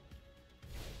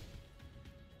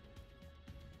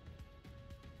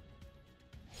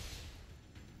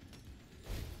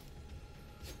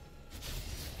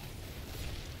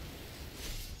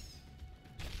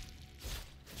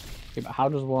 Okay, but how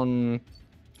does one...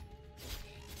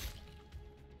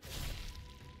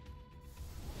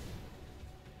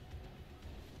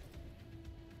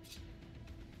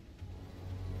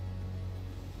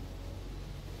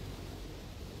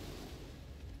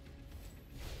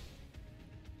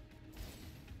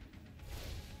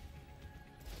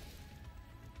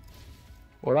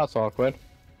 Well, that's awkward.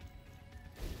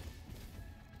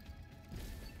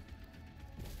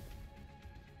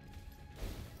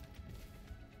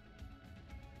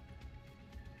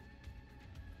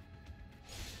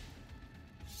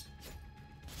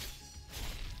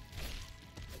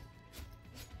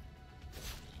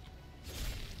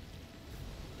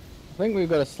 I think we've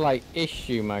got a slight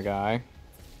issue, my guy.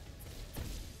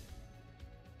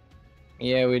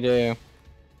 Yeah, we do.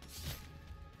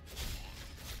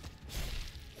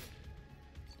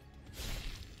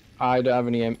 I don't have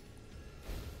any...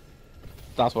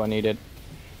 That's what I needed.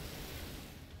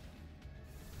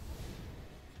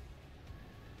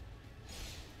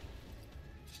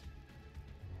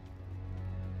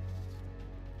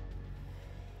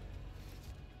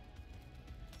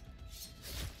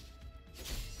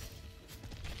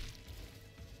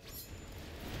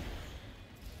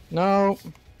 No.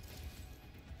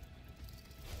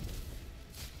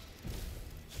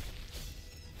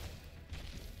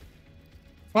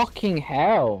 Fucking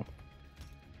hell.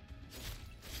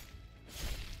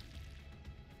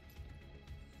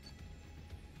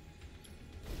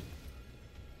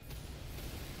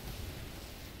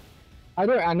 I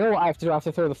know what I have to do. I have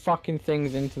to throw the fucking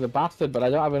things into the bastard, but I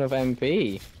don't have enough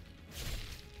MP.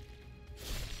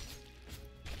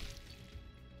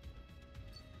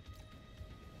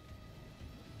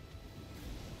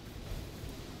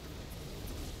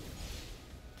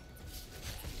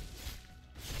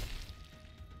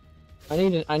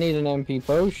 I need an MP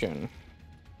potion.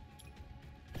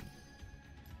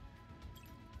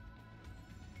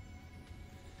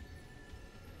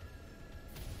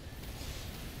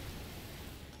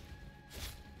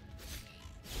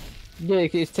 Yeah,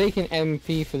 it's taking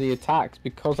MP for the attacks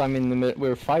because I'm in the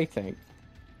we're fighting.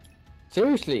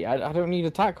 Seriously, I don't need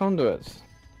attack conduits.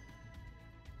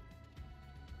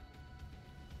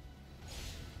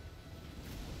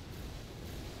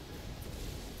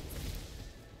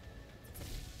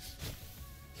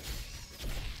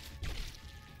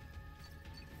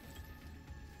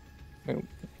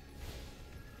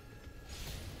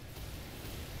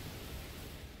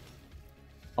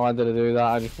 Oh, I didn't do that.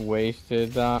 I just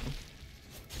wasted that.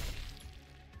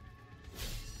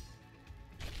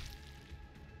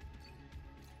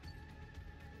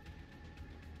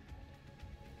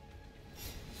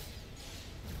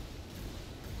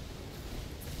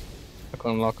 I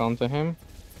couldn't lock onto him.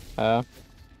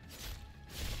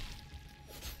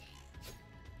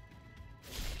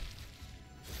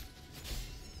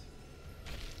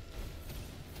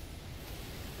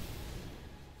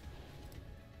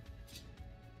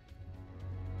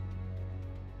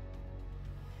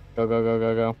 Go, go, go,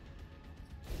 go, go.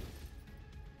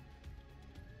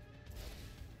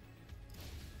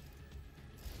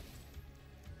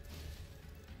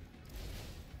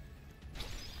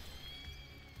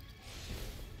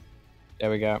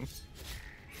 There we go.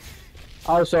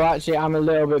 Oh, so actually, I'm a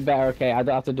little bit better. Okay, I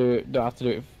don't have to do it. Don't have to do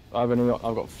it. I've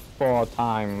got 4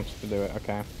 times to do it.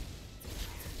 Okay.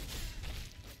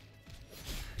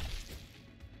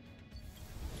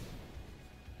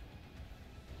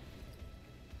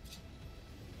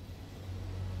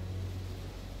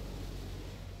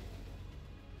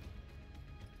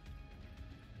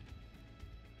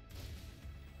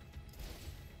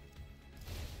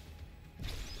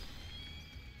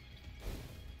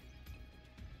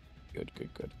 Good,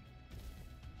 good, good.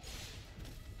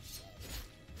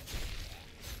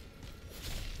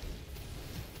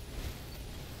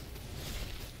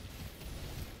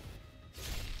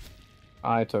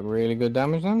 I took really good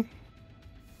damage then.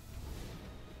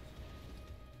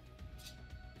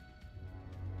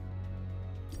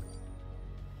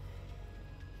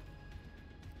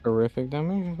 Horrific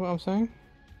damage is what I'm saying.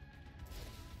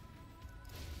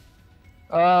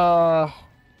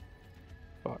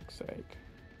 Fuck's sake.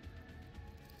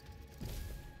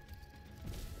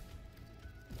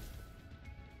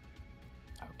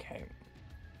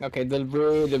 Okay, the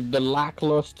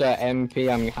lackluster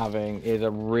MP I'm having is a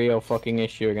real fucking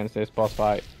issue against this boss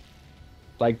fight.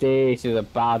 Like, this is a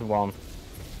bad one.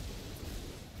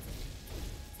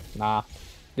 Nah.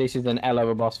 this is an L of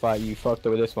a boss fight. You fucked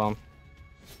up with this one.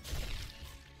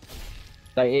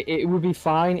 Like, it would be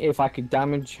fine if I could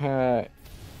damage her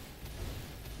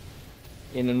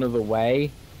in another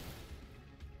way.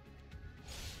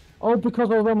 Oh, because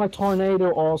although my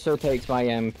tornado also takes my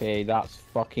MP, that's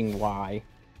fucking why.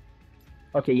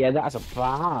 Okay, yeah, that's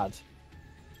bad.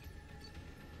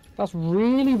 That's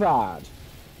really bad.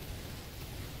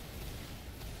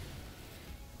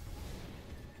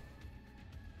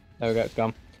 There we go, it's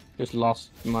gone. Just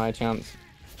lost my chance.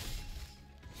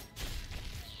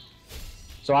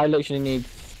 So I literally need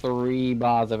 3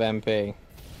 bars of MP.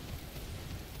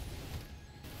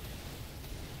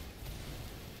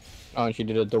 Oh, and she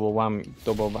did a double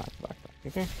back.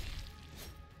 Okay.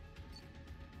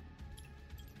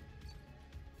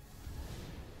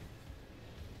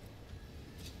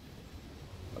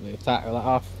 Got the attack of that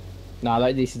off.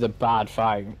 Nah, this is a bad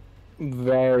fight.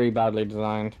 Very badly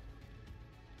designed.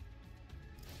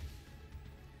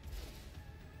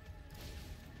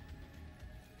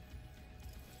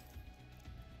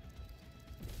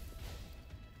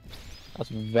 That's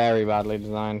very badly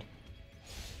designed.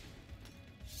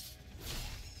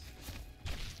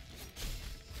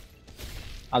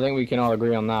 I think we can all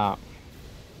agree on that.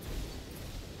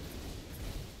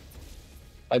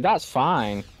 Like, that's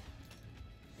fine.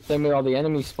 Same with all the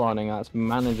enemies spawning, that's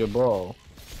manageable.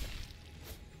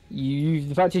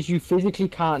 The fact is, you physically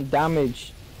can't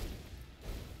damage.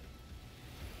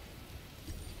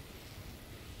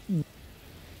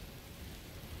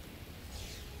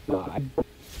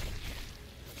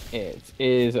 It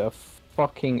is a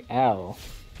fucking L.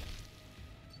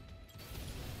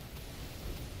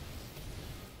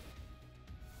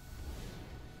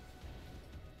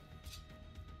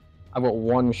 I've got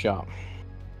 1 shot.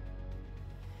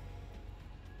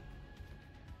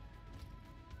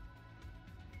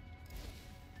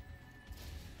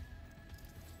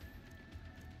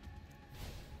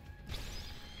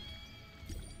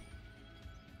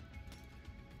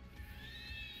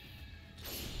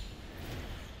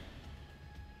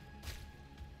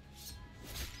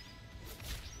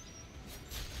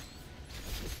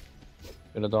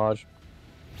 Gonna dodge.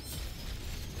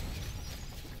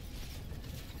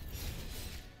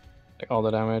 Take all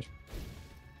the damage.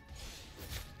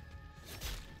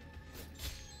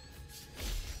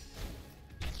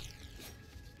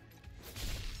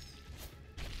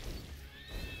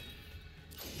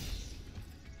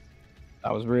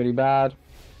 That was really bad.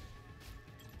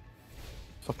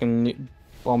 Fucking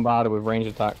bombarded with range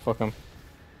attack. Fuck him.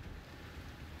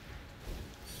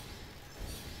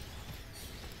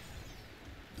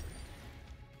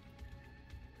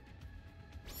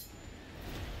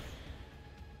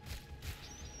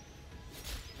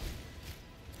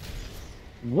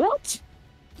 What?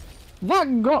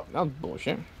 That got... That's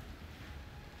bullshit.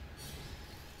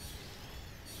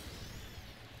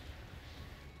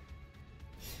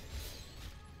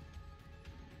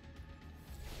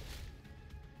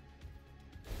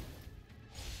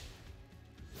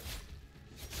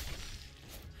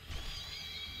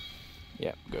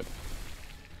 Yeah, good.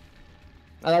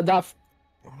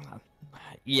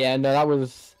 Yeah, no, that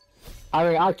was... I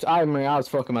was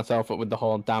fucking myself up with the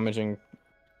whole damaging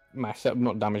myself,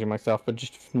 not damaging myself, but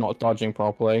just not dodging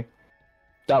properly.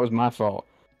 That was my fault.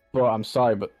 But I'm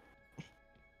sorry, but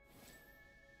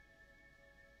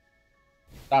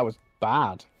that was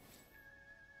bad.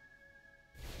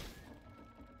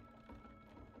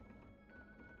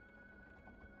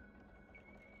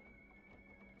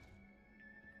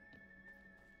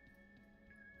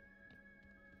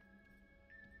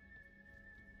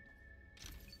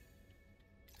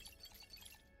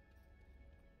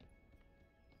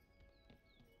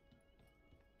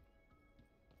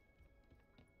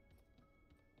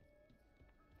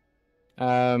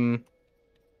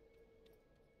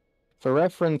 For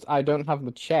reference, I don't have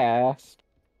the chest.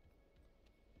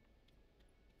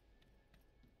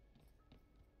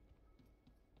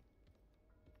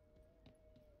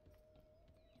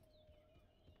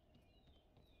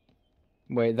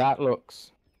 Wait, that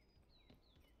looks...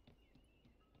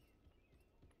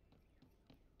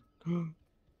 Come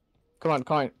on,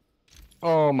 coin.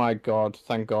 Oh my god,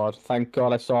 thank god. Thank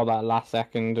god I saw that last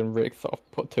second and really sort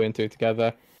of put 2 and 2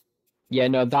 together. Yeah,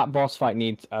 no, that boss fight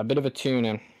needs a bit of a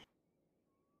tuning.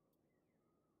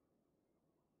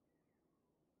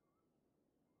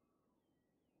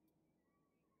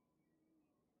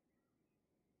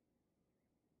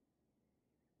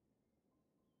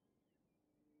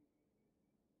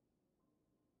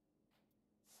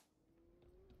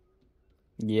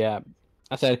 Yeah.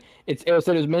 I said it was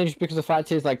mainly just because the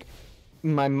fact is, like,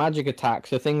 my magic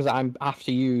attacks are things that I have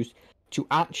to use to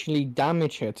actually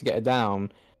damage her to get her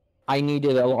down. I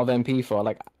needed a lot of MP for.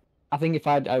 Like, I think if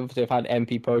I'd obviously if I had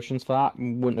MP potions for that,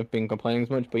 wouldn't have been complaining as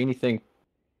much. But you think,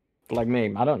 like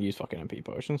me, I don't use fucking MP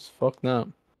potions. Fuck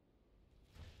no.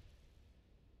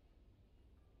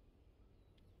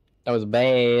 That was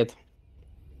bad.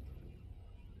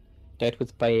 That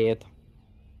was bad.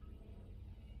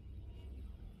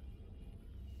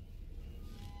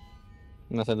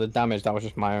 And I said the damage, that was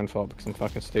just my own fault because I'm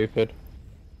fucking stupid.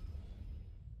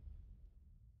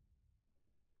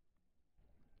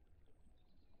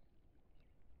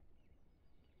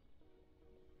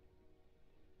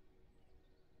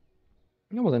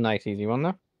 It was a nice, easy one,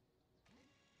 though.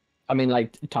 I mean,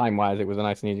 like, time-wise, it was a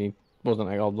nice and easy. Wasn't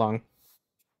like all long.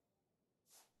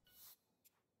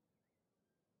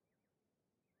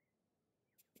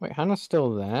 Wait, Hannah's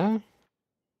still there?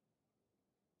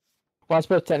 Well, I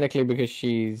suppose technically because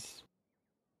she's...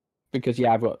 Because,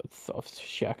 yeah, I've got sort of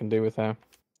shit I can do with her.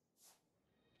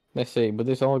 Let's see, would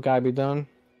this old guy be done?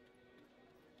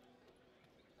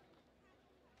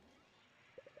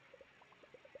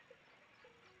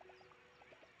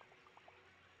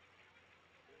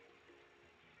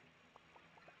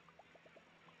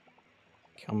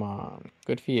 Come on.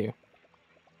 Good for you.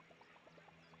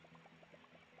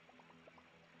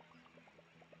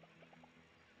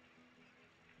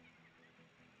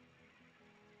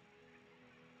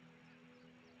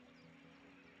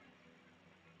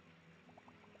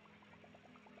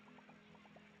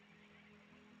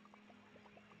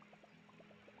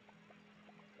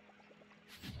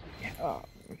 Oh.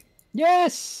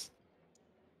 Yes!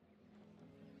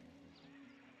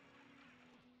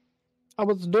 I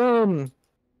was done!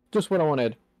 Just what I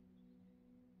wanted.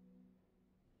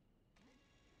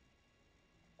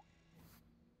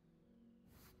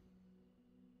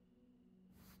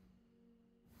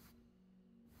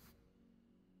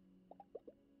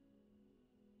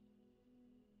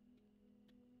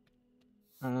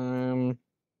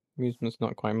 Amusement's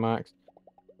not quite maxed.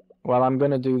 Well, I'm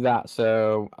gonna do that,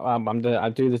 so I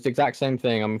do this exact same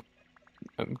thing. I'm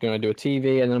gonna do a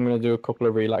TV, and then I'm gonna do a couple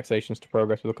of relaxations to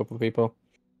progress with a couple of people,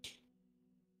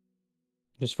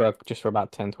 just for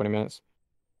about 10-20 minutes.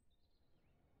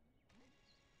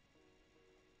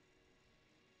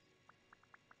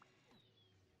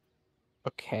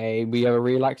 Okay, we have a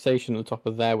relaxation at the top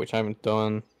of there, which I haven't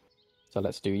done. So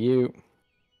let's do you.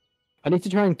 I need to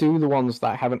try and do the ones that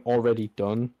I haven't already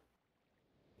done.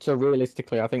 So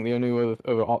realistically, I think the only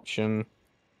other option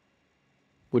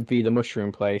would be the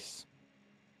mushroom place.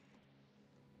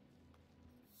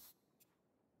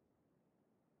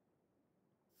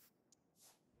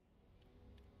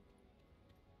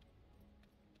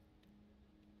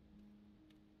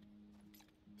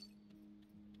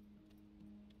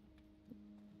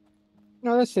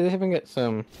 No, let's see. They haven't get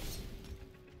some.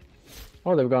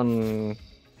 Oh, they've gone.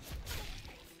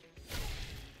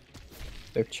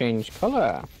 They've changed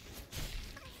color.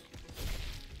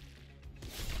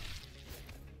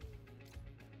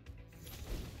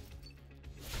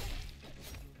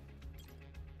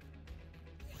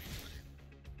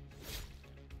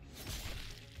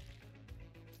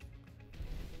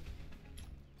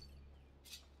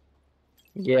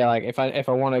 Yeah, like if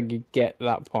I want to get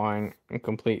that point and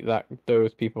complete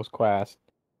those people's quest,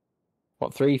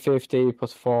 what 350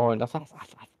 plus 4, and I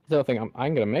still think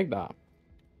I'm gonna make that.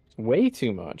 It's way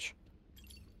too much.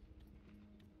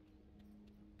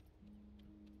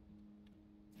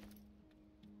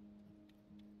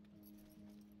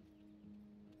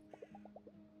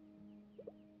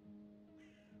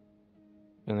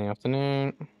 In the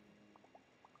afternoon.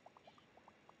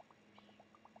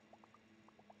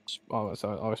 Oh,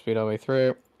 so I'll speed all the way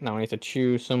through. Now I need to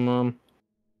choose someone.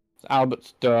 So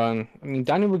Albert's done. I mean,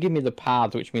 Danny will give me the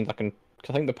pads, which means I can. Cause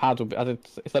I think the pads will be. As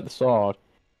it's like the sword,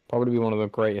 probably be one of the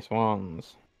greatest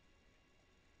ones.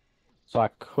 So I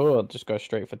could just go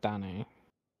straight for Danny.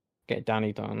 Get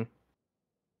Danny done.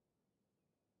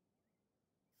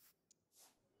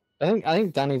 I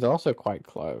think Danny's also quite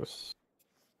close.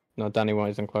 No, Danny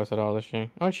isn't close at all, is she?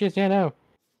 Oh, she is. Yeah, no.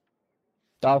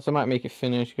 Dalsa might make it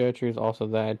finish. Gertrude's also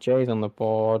there. Jay's on the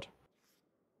board.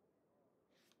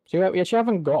 So we actually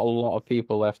haven't got a lot of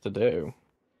people left to do.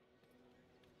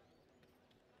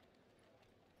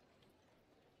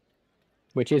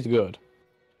 Which is good.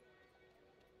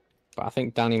 But I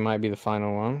think Danny might be the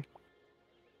final one.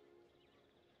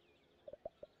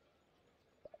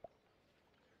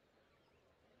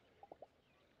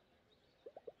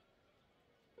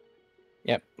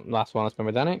 Yep, last one. Let's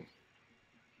remember Danny.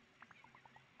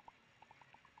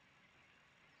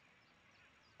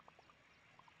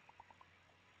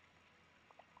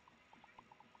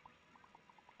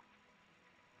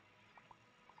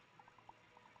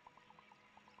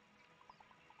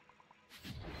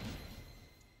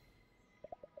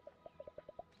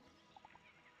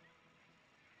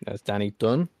 There's Danny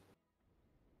done.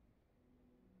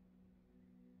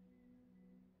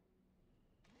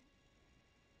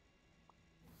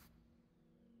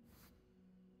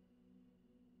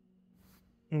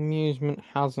 Amusement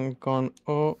hasn't gone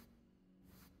up.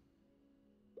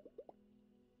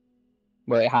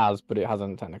 Well, it has, but it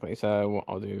hasn't technically. So what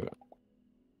I'll do,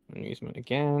 amusement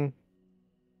again.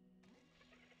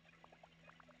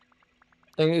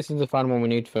 I think this is the final one we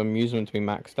need for amusement to be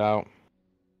maxed out.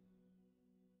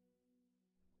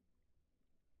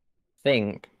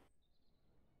 Think.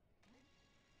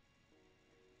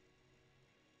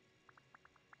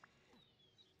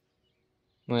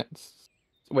 Let's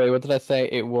wait. What did I say?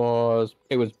 It was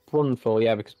Brunful,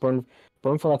 yeah, because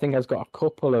Brunful I think has got a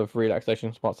couple of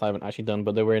relaxation spots I haven't actually done,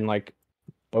 but they were in like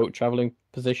boat traveling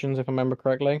positions if I remember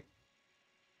correctly.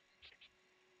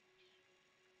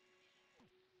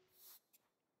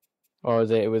 Or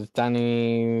was it? It was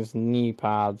Danny's knee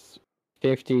pads,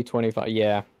 50, 25.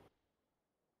 Yeah.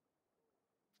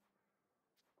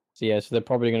 So yeah, so they're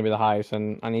probably going to be the highest,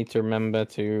 and I need to remember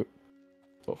to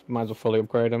might as well fully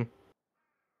upgrade them.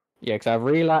 Yeah, because I've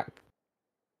relaxed.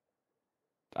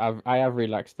 I have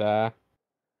relaxed there.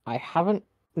 I haven't.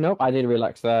 Nope, I did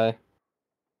relax there.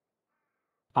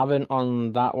 Haven't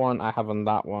on that one. I have on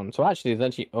that one. So actually, it's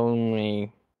actually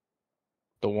only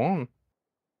the one.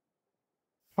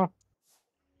 Huh.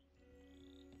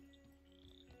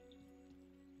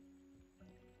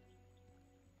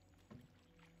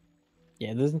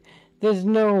 Yeah, there's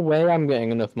no way I'm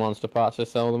getting enough monster parts to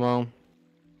sell them all.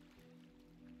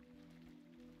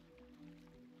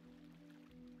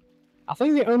 I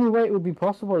think the only way it would be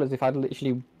possible is if I'd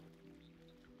literally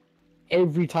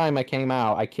every time I came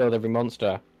out, I killed every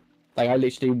monster. Like I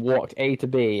literally walked A to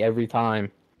B every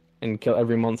time and killed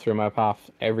every monster in my path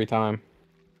every time.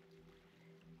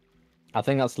 I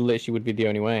think that's literally would be the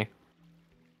only way.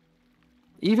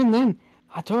 Even then,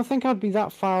 I don't think I'd be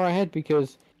that far ahead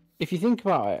because if you think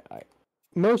about it,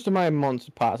 most of my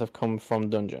monster parts have come from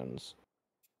dungeons.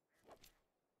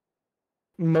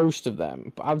 Most of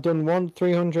them. But I've done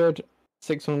 300,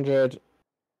 600,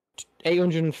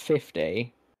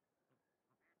 850,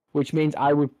 which means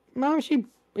I would. No, actually,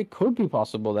 it could be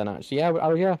possible then, actually.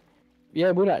 Yeah, yeah. Yeah,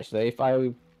 it would actually. If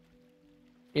I.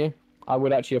 Yeah, I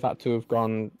would actually have had to have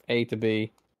gone A to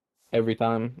B every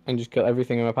time and just kill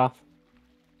everything in my path.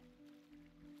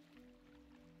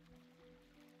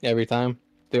 Every time.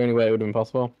 The only way it would have been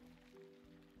possible.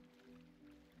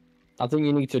 I think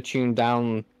you need to tune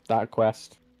down that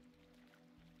quest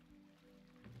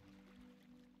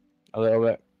a little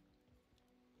bit.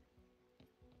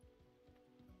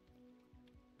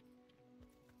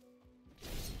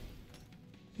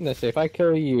 Let's see, if I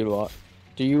kill you lot,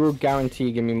 do you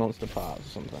guarantee give me monster parts or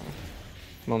something?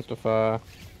 Monster fur.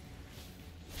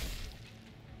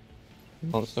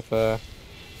 Monster fur.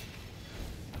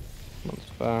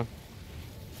 Monster fur.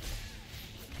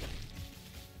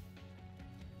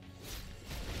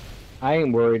 I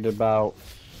ain't worried about...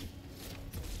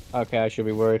 Okay, I should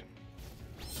be worried.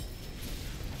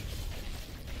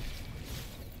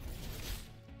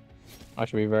 I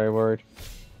should be very worried.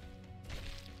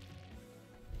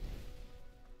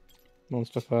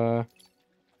 Monster fur.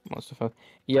 Monster fur.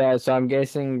 Yeah, so I'm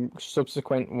guessing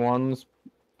subsequent ones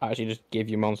actually just give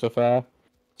you monster fur.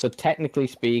 So technically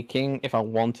speaking, if I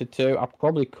wanted to, I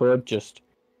probably could just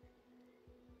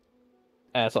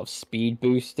sort of speed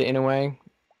boost it in a way.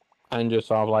 And just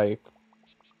sort of like,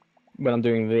 when I'm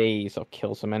doing these, sort of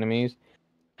kill some enemies.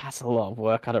 That's a lot of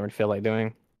work I don't really feel like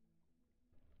doing.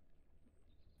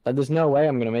 Like, there's no way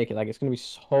I'm gonna make it. Like, it's gonna be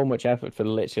so much effort for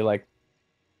literally, like,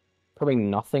 probably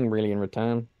nothing really in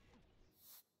return.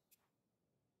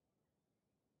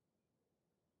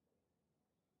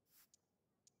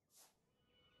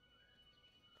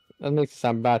 That makes it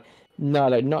sound bad. No,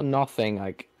 like, not nothing.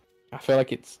 Like, I feel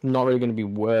like it's not really gonna be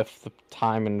worth the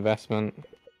time investment.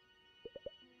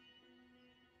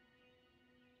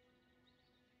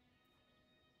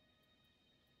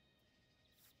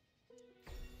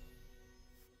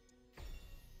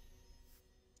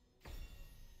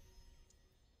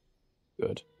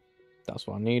 Good. That's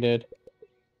what I needed.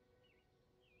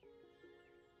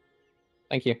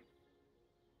 Thank you.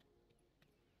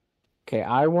 Okay,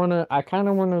 I kind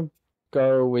of wanna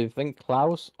go with, I think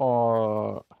Klaus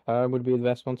or her would be the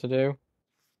best one to do.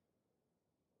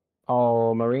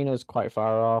 Oh, Marina's quite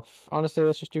far off. Honestly,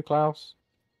 let's just do Klaus.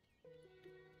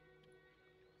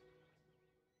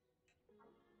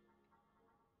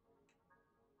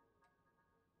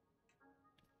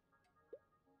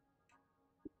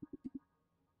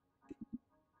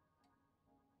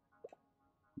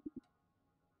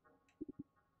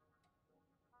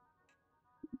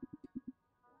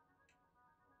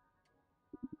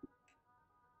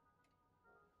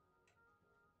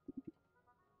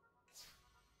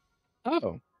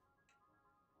 Oh.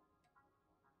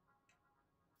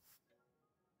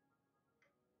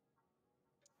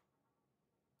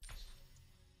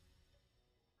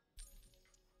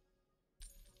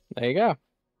 There you go.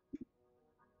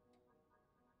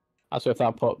 That's if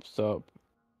that pops up.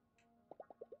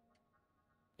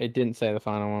 It didn't say the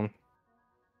final one.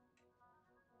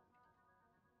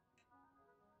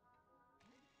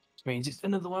 Which means it's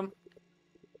another one.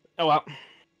 Oh well.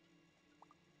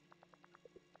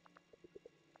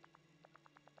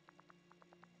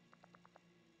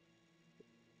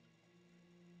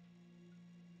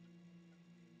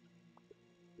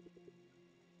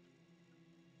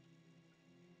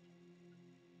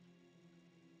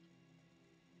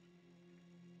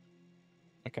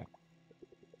 Okay.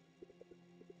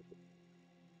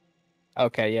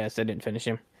 Okay, yes, I didn't finish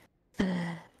him.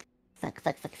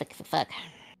 Fuck.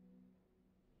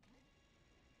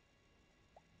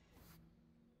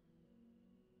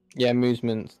 Yeah,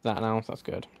 amusement's that now, that's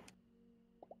good.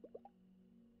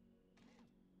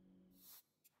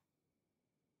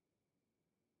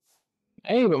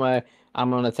 Hey, but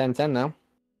I'm on a 10-10 now.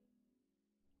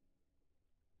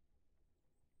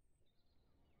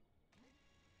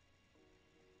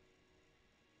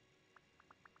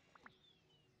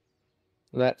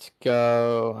 Let's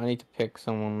go. I need to pick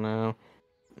someone now.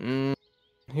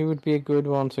 Who would be a good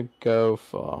one to go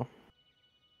for?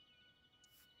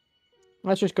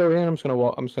 Let's just go in. I'm just gonna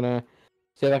walk. I'm just gonna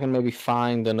see if I can maybe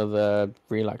find another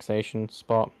relaxation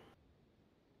spot.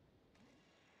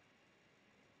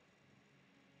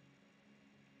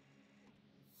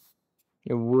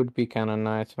 It would be kind of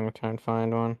nice if I'm gonna try and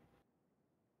find one.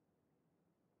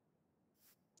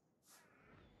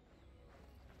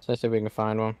 So let's see if we can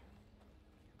find one.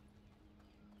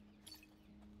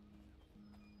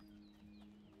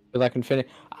 Because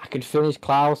I could finish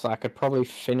Klaus. I could probably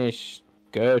finish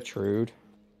Gertrude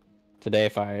today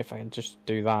if I just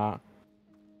do that.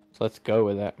 So let's go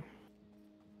with it.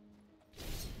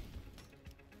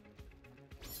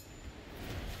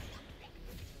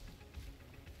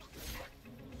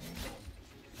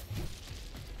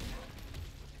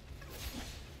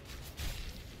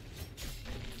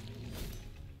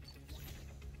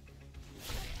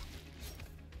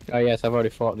 Oh yes, I've already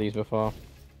fought these before.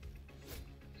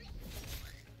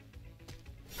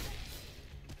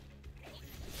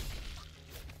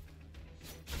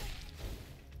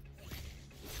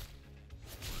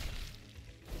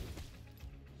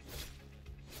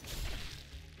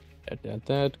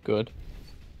 Dead. Good.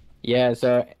 Yeah,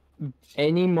 so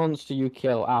any monster you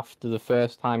kill after the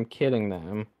first time killing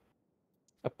them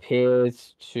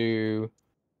appears to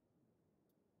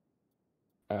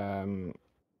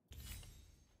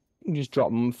just drop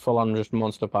them full on just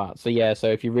monster parts. So yeah, so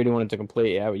if you really wanted to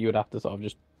complete it, you would have to sort of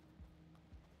just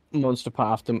monster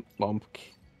part after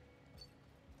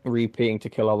repeating to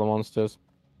kill all the monsters.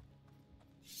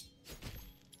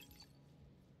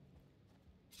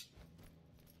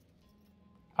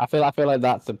 I feel like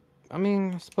that's a. I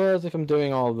mean, I suppose if I'm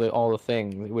doing all the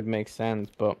things, it would make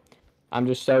sense. But I'm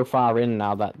just so far in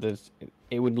now that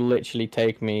it would literally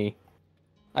take me,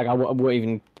 like I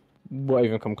wouldn't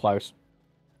even come close.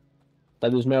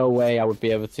 Like there's no way I would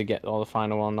be able to get all the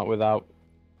final one not without.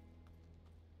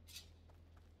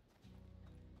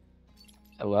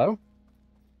 Hello?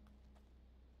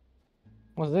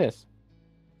 What's this?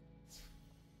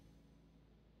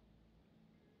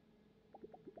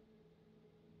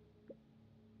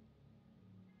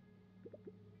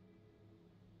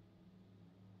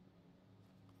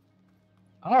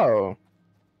 Oh.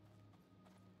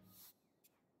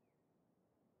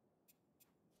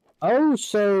 Oh,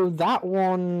 so that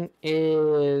one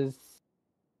is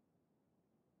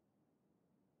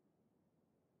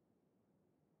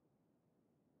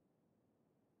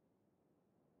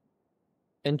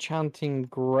Enchanting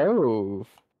Grove.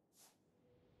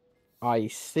 I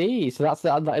see. So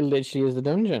that literally is the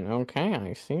dungeon. Okay,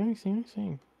 I see.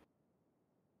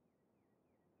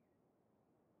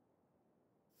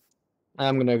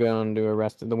 I'm gonna go and do a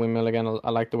rest at the windmill again. I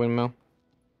like the windmill.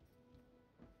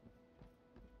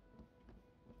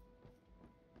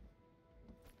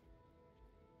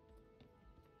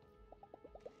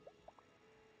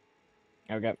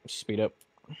 Okay, speed up.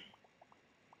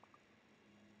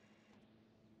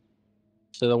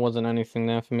 So there wasn't anything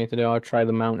there for me to do. I'll try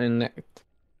the mountain next.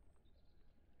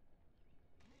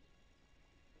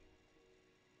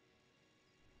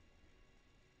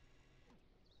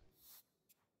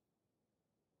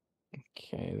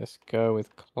 Okay, let's go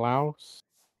with Klaus.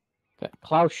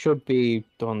 Klaus should be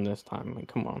done this time. Like,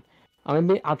 come on. I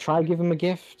mean, I'll try to give him a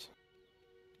gift.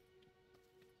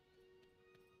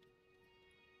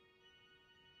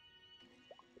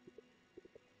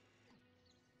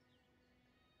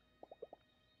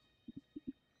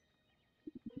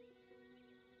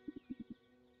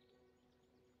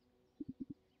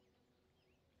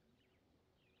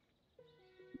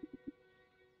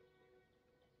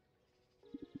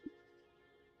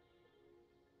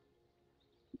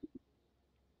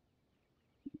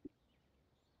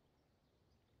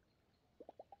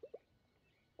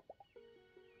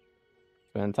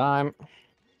 Spend time.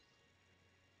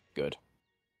 Good.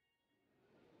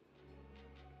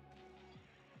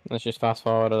 Let's just fast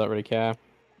forward, I don't really care.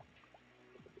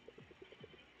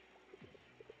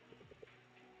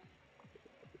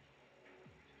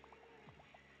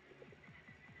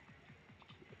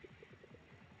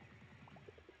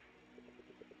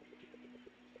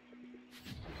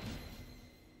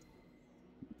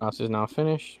 This is now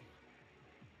finished.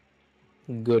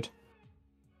 Good.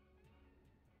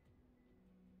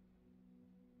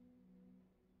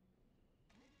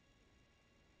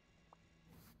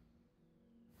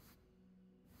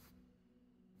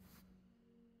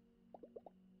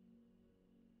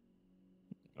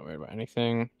 Don't worry about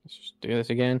anything. Let's just do this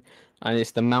again. And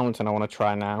it's the mountain I want to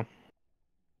try now.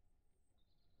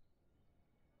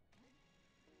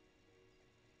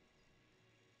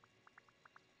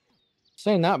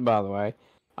 Saying that, by the way,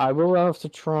 I will have to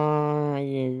try.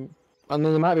 And then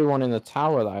there might be one in the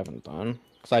tower that I haven't done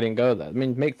because I didn't go there. I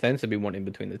mean, it makes sense to be one in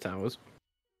between the towers.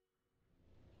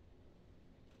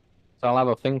 So I'll have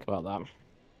a think about that.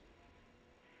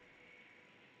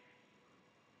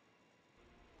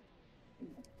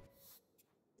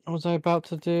 What was I about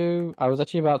to do? I was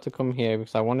actually about to come here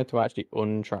because I wanted to actually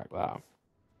untrack that.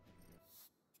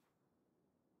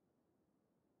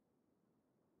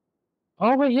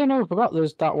 Oh wait, yeah, no, I forgot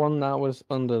there's that one that was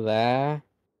under there.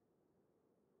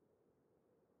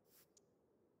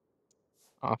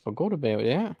 I forgot about it,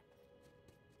 yeah.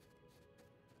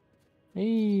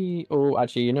 Hey, oh,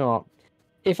 actually, you know what?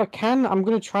 If I can, I'm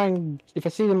gonna try and if I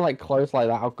see them like close like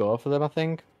that, I'll go for them, I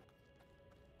think.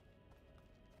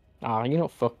 Ah, you know,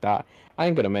 fuck that. I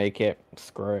ain't gonna make it.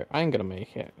 Screw it. I ain't gonna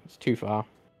make it. It's too far.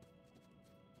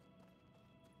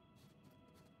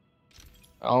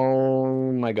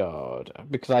 Oh my god.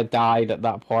 Because I died at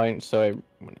that point, so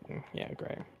yeah,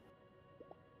 great.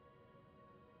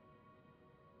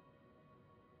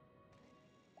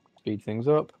 Speed things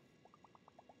up.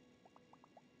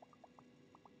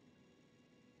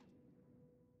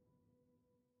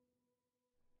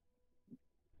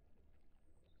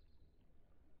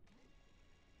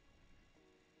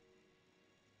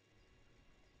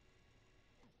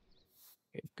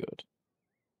 Okay, good.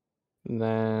 And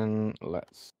then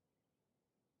let's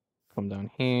come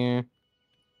down here.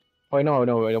 Oh no,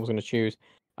 no, I was gonna choose.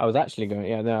 I was actually going.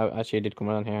 Yeah, no, actually, I did come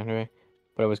down here anyway.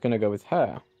 But I was gonna go with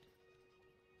her.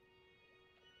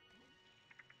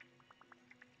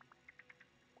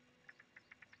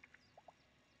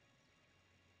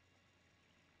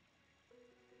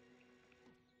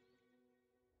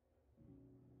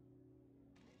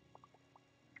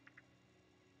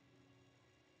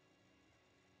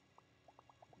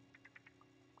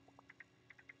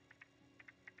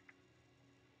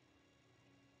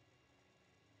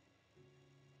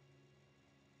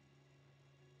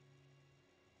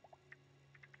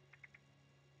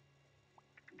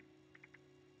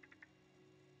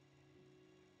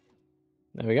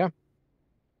 There we go.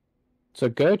 So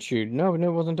Gertrude, no, it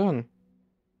wasn't done.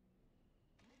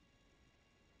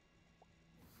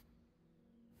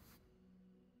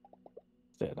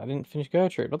 I didn't finish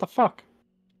Gertrude. What the fuck?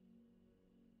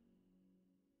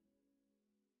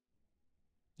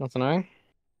 That's annoying.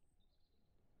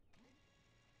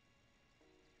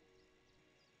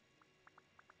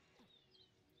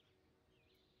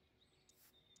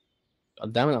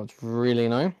 God damn it, that was really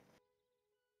annoying.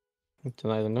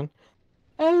 Tonight and done.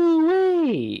 Oh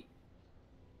wait!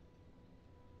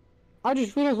 I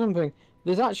just realized something.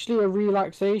 There's actually a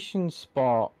relaxation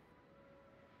spot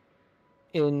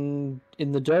in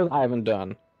the dome I haven't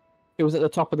done. It was at the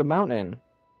top of the mountain.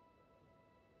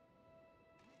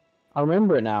 I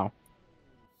remember it now.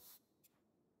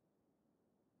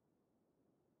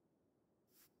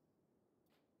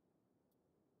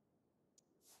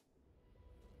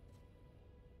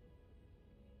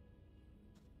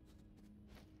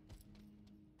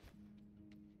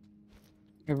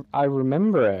 I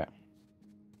remember it.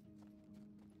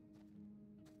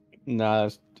 Nah,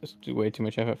 that's just way too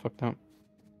much effort. Fucked up.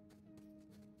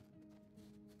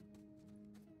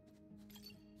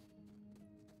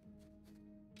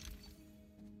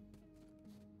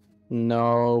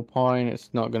 No point. It's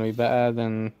not going to be better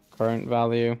than current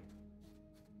value.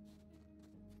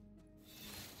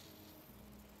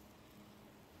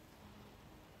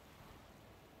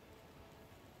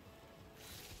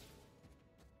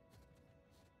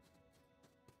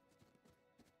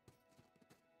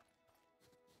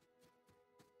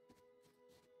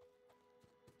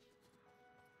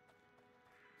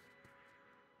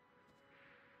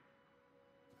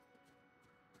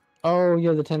 Oh,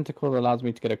 yeah, the tentacle allows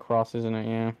me to get across, isn't it?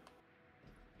 Yeah.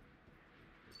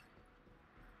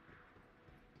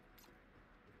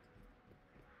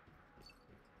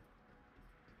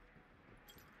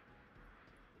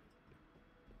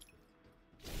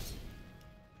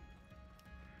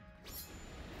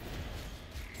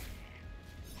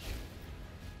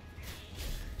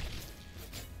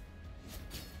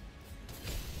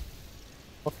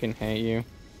 Fucking hate you.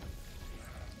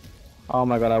 Oh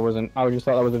my god, I just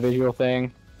thought that was a visual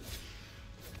thing.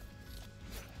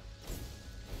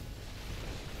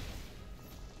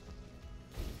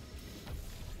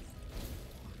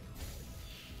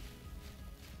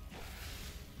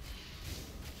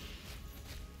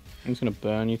 I'm just gonna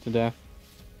burn you to death.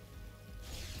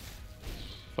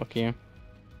 Fuck you.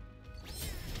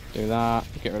 Do that,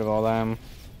 get rid of all them.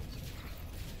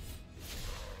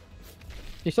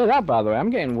 You said that, by the way, I'm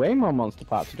getting way more monster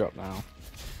parts to drop now.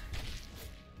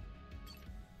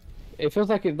 It feels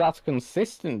like that's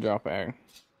consistent dropping.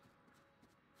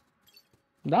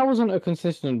 That wasn't a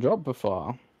consistent drop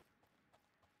before.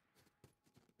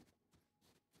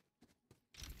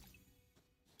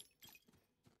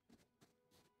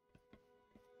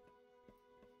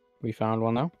 We found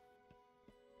one now.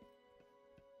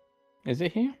 Is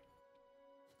it here?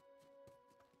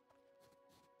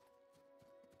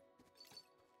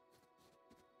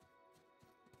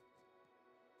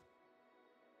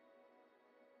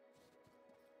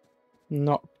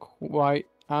 Not quite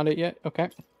at it yet. Okay.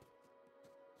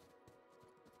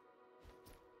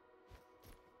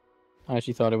 I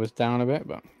actually thought it was down a bit,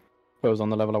 but it was on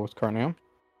the level I was currently on.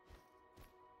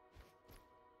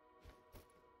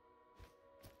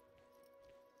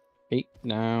 Eight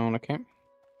down. Okay.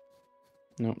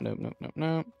 Nope, nope, nope, nope,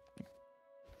 nope.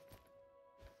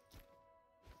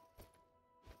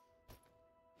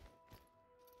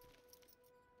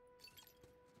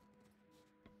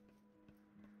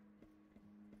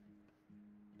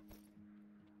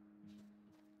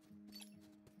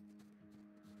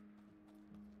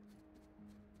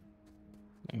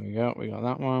 There we go. We got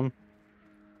that one.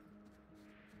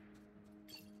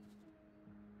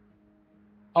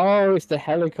 Oh, it's the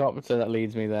helicopter that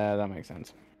leads me there. That makes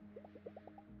sense.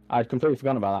 I'd completely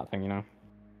forgotten about that thing, you know.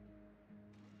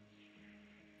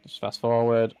 Just fast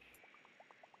forward.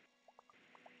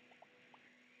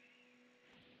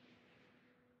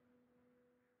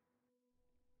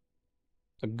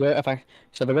 So if I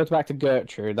go back to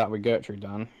Gertrude, that would be Gertrude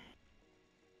done.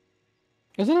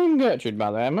 Is it even Gertrude,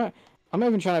 by the way? I'm not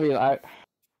even trying to be like.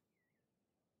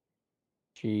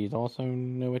 She's also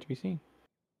nowhere to be seen.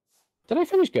 Did I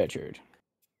finish Gertrude?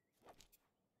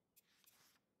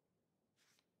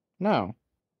 No.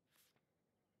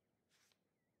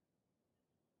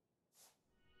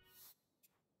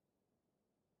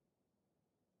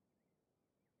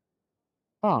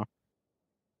 Oh,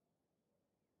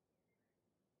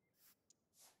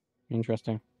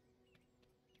 interesting.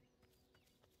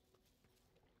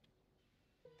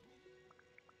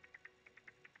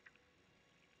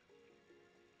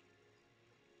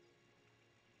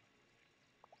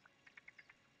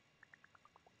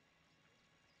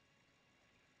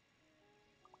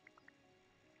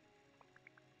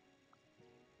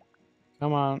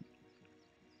 Come on.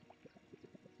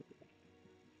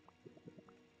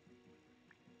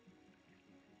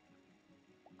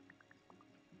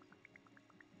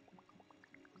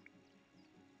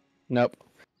 Nope.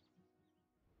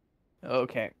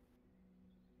 Okay.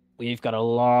 We've got a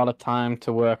lot of time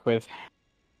to work with.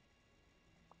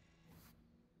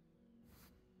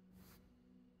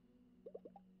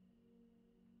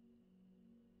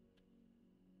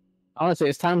 Honestly,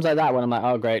 it's times like that when I'm like,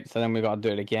 oh great, so then we got to do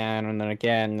it again, and then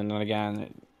again, and then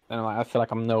again. And I'm like, I feel like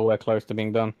I'm nowhere close to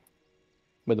being done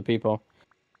with the people.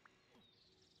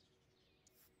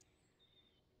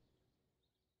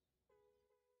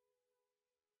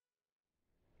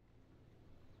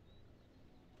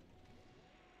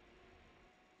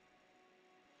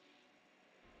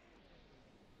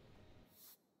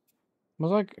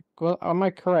 Was I, well, am I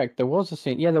correct? There was a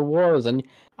scene. Yeah, there was, and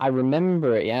I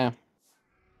remember it, yeah.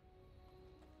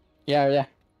 Yeah, yeah.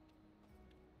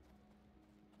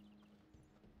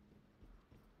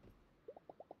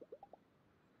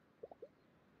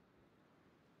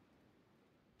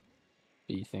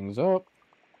 Speed things up.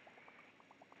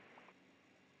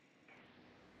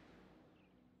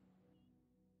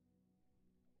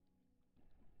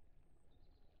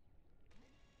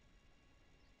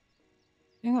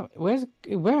 Yeah,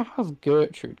 where has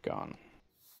Gertrude gone?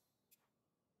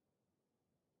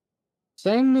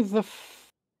 Same with the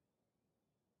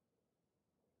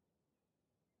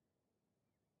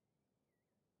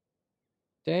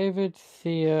David,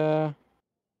 Thea,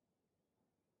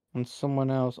 and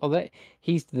someone else. Oh,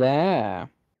 he's there.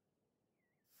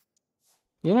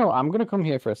 You know, I'm gonna come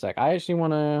here for a sec. I actually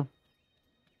wanna.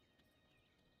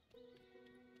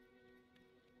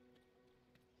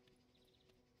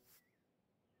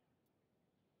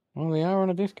 Well, they are on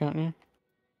a discount, yeah.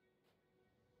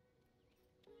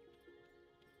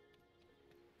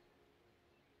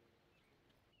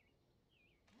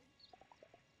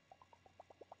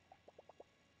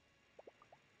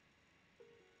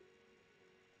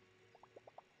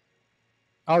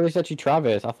 Oh, this is actually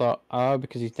Travis. I thought, oh,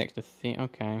 because he's next to the...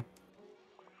 Okay.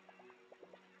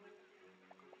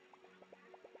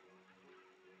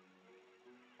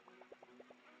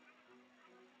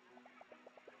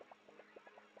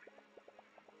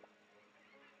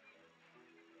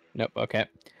 Nope, okay.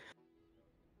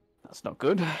 That's not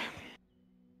good.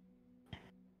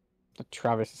 The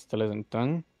Travis still isn't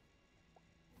done.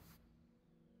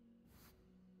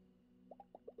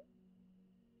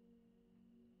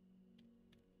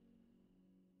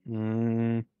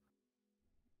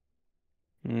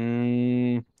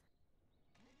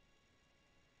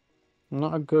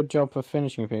 Not a good job for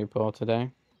finishing people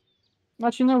today.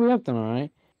 Actually, no, we have done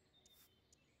alright.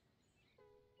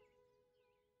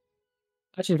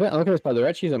 Actually, look at this, by the way, there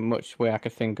actually isn't much way I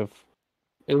could think of.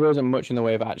 It wasn't much in the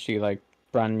way of actually, like,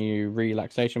 brand new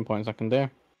relaxation points I can do.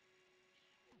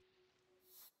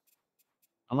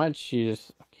 I might actually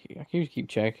just... I keep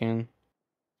checking.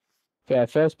 Yeah,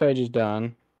 first page is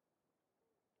done.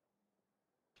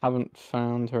 Haven't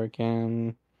found her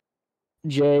again.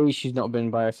 Jay, she's not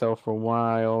been by herself for a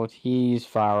while. He's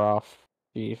far off.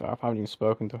 He's far off. I haven't even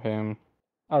spoken to him.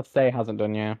 I'd say hasn't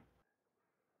done yet.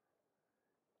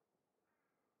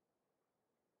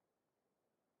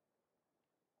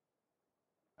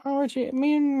 Oh, actually, I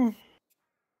mean...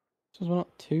 This is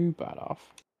not too bad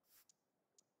off.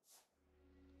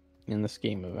 In the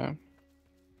scheme of it.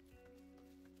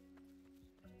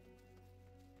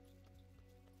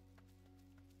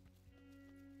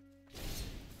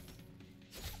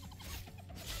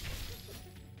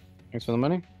 Thanks for the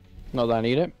money. Not that I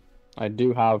need it. I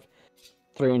do have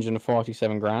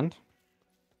 347 grand.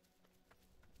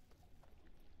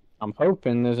 I'm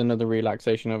hoping there's another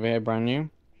relaxation over here, brand new.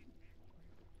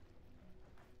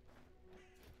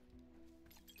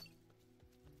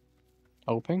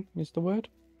 Hoping is the word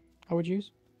I would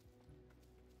use.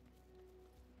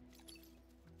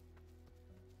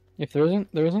 If there isn't,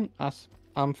 there isn't.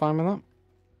 I'm fine with that.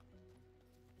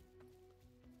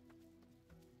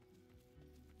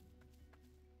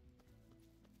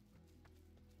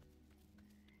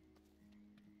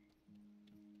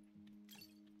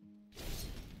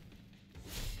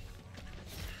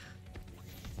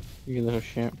 You little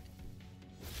shit.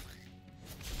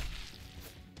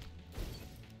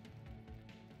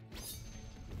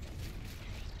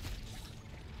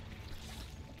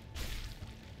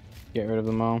 Get rid of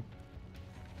them all.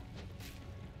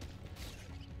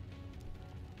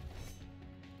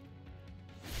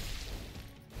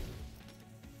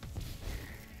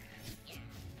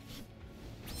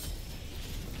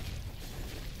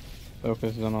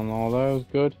 Focus on all those.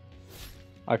 Good.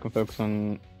 I can focus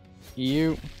on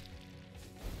you.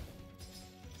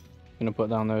 Gonna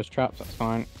put down those traps. That's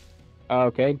fine.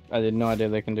 Okay, I had no idea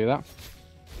they can do that.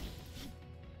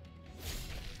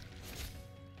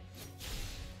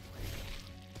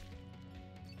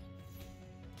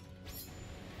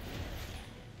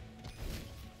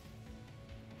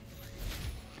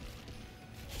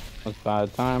 That's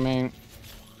bad timing.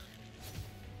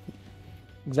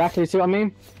 Exactly, see what I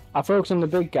mean? I focus on the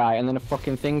big guy and then a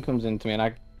fucking thing comes into me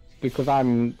and because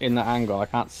I'm in that angle, I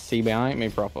can't see behind me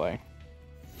properly.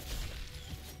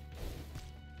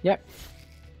 Yep.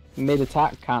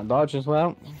 Mid-attack, can't dodge as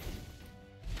well.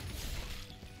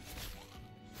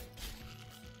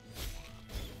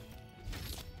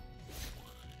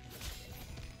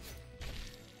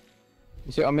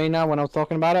 You see what I mean now when I was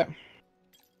talking about it?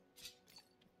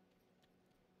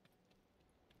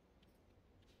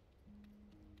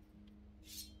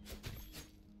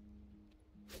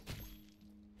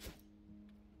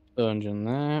 Dungeon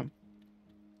there.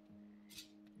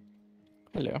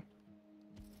 Hello.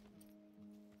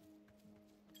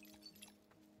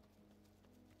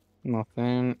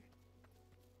 Nothing.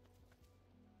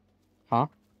 Huh?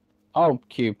 Oh,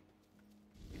 cube.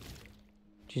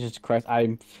 Jesus Christ,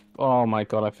 oh my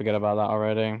god, I forget about that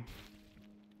already.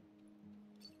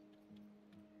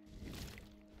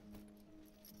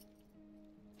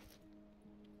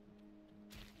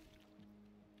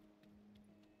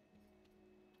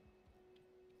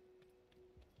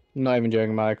 Not even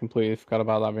joking about it, I completely forgot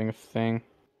about that being a thing.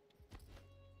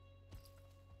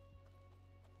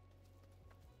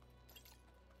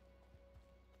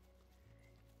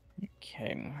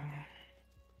 Okay.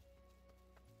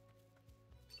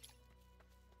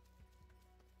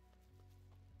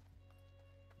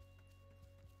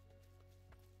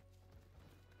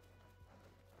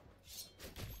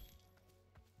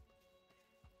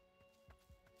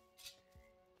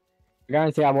 I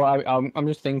guarantee I'm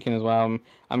just thinking as well.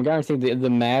 I'm guaranteed the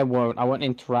mayor won't. I won't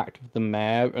interact with the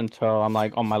mayor until I'm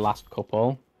like on my last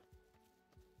couple.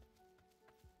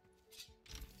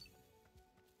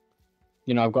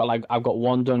 You know, I've got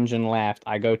one dungeon left.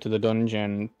 I go to the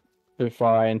dungeon before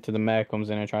I enter the mayor comes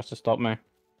in and tries to stop me.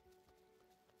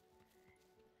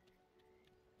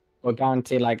 Or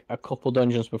guarantee like a couple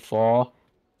dungeons before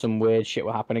some weird shit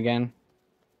will happen again.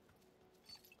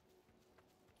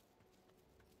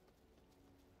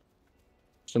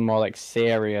 Some more like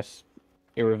serious,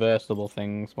 irreversible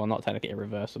things. Well, not technically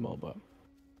irreversible, but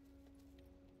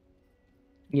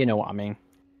you know what I mean.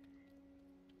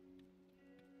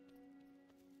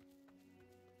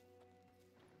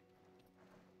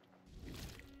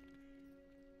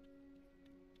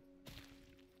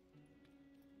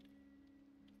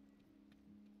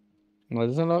 Well, it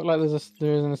doesn't look like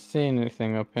there isn't a scene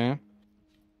anything up here.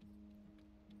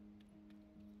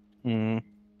 Hmm.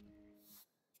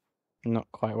 Not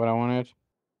quite what I wanted.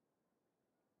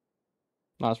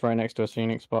 That's right next to a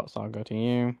scenic spot, so I'll go to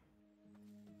you.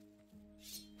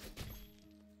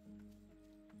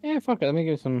 Yeah, fuck it, let me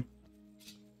give some...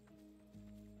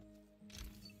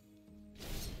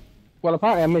 Well,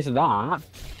 apparently I missed that.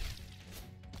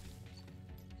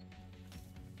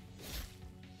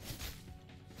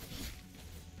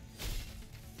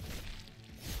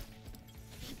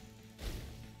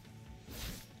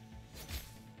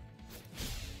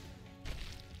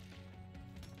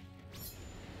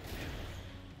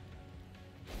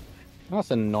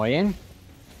 That's annoying.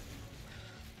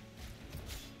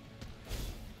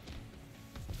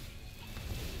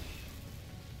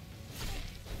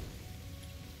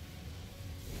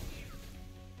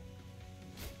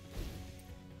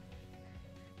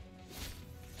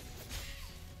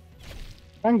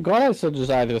 Thank God I still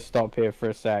decided to stop here for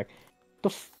a sec.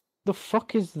 The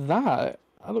fuck is that?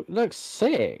 It looks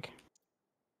sick.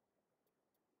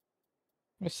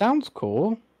 It sounds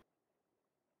cool.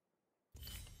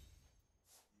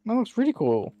 That looks really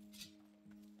cool.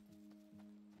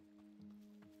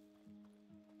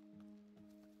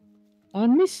 I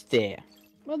missed it.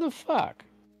 What the fuck?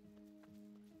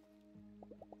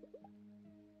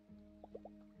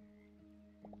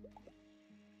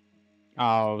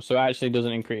 Oh, so it actually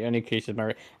doesn't increase, it increases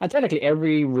my... And technically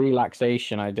every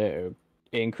relaxation I do,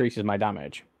 it increases my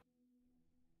damage.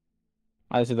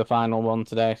 This is the final one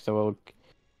today, so we'll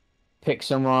pick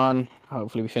someone.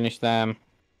 Hopefully we finish them.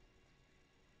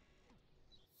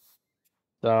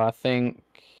 So I think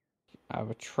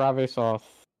either Travis or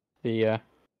Thea.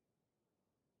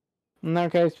 In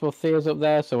that case, well, Thea's up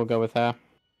there, so we'll go with her.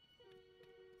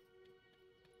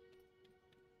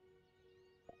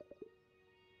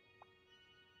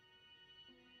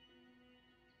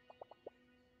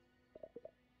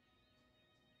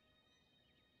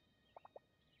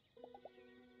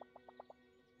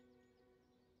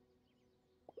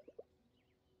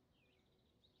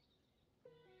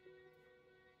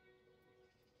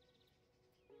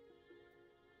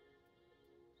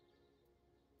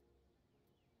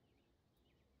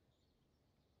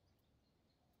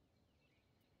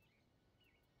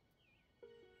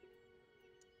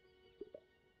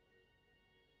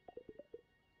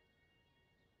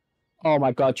 Oh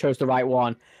my god, chose the right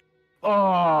one.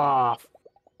 Oh!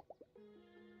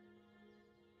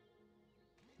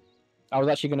 I was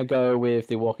actually going to go with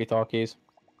the walkie-talkies.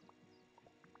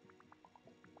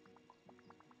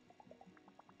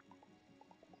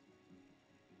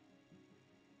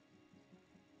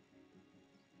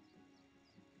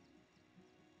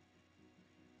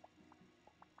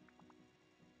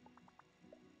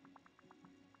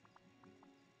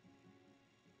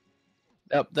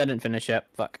 Nope, they didn't finish yet.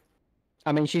 Fuck.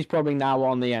 I mean, she's probably now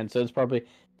on the end, so it's probably...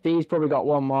 Dee's probably got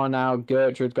one more now.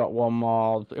 Gertrude's got one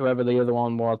more. Whoever the other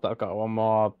one was, that got one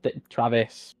more.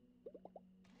 Travis.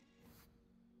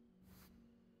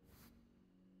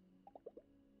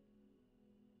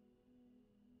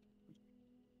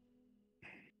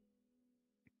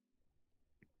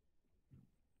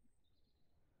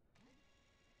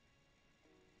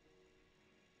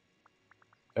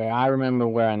 Okay, I remember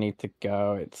where I need to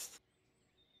go.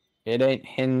 It ain't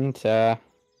Hinter.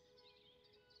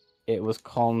 It was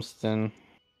Constant.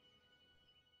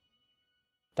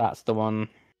 That's the one.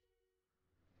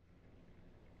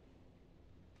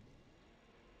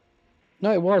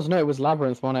 No, it was. No, it was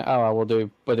Labyrinth, wasn't it? Oh,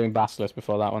 we're doing Basilisk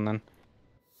before that one then.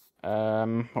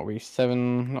 What were we?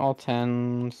 7 or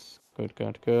 10s? Good,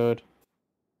 good, good.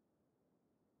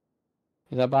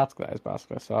 Is that Basilisk? That is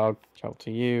Basilisk, so I'll shout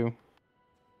to you.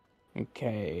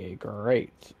 Okay,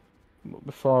 great. But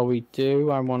before we do,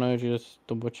 I want to just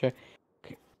double check.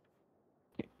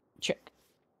 Check.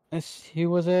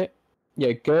 Who was it?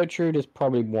 Yeah, Gertrude is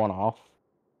probably one off.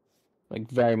 Like,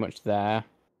 very much there.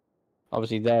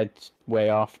 Obviously, they're way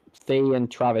off. Thea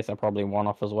and Travis are probably one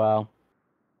off as well.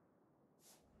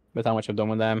 With how much I've done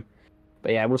with them.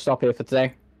 But yeah, we'll stop here for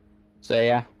today. So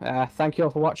yeah, thank you all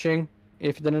for watching.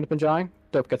 If you did end up enjoying,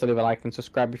 don't forget to leave a like and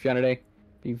subscribe if you want to.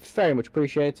 Be very much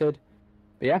appreciated.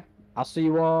 But yeah, I'll see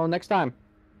you all next time.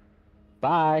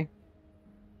 Bye.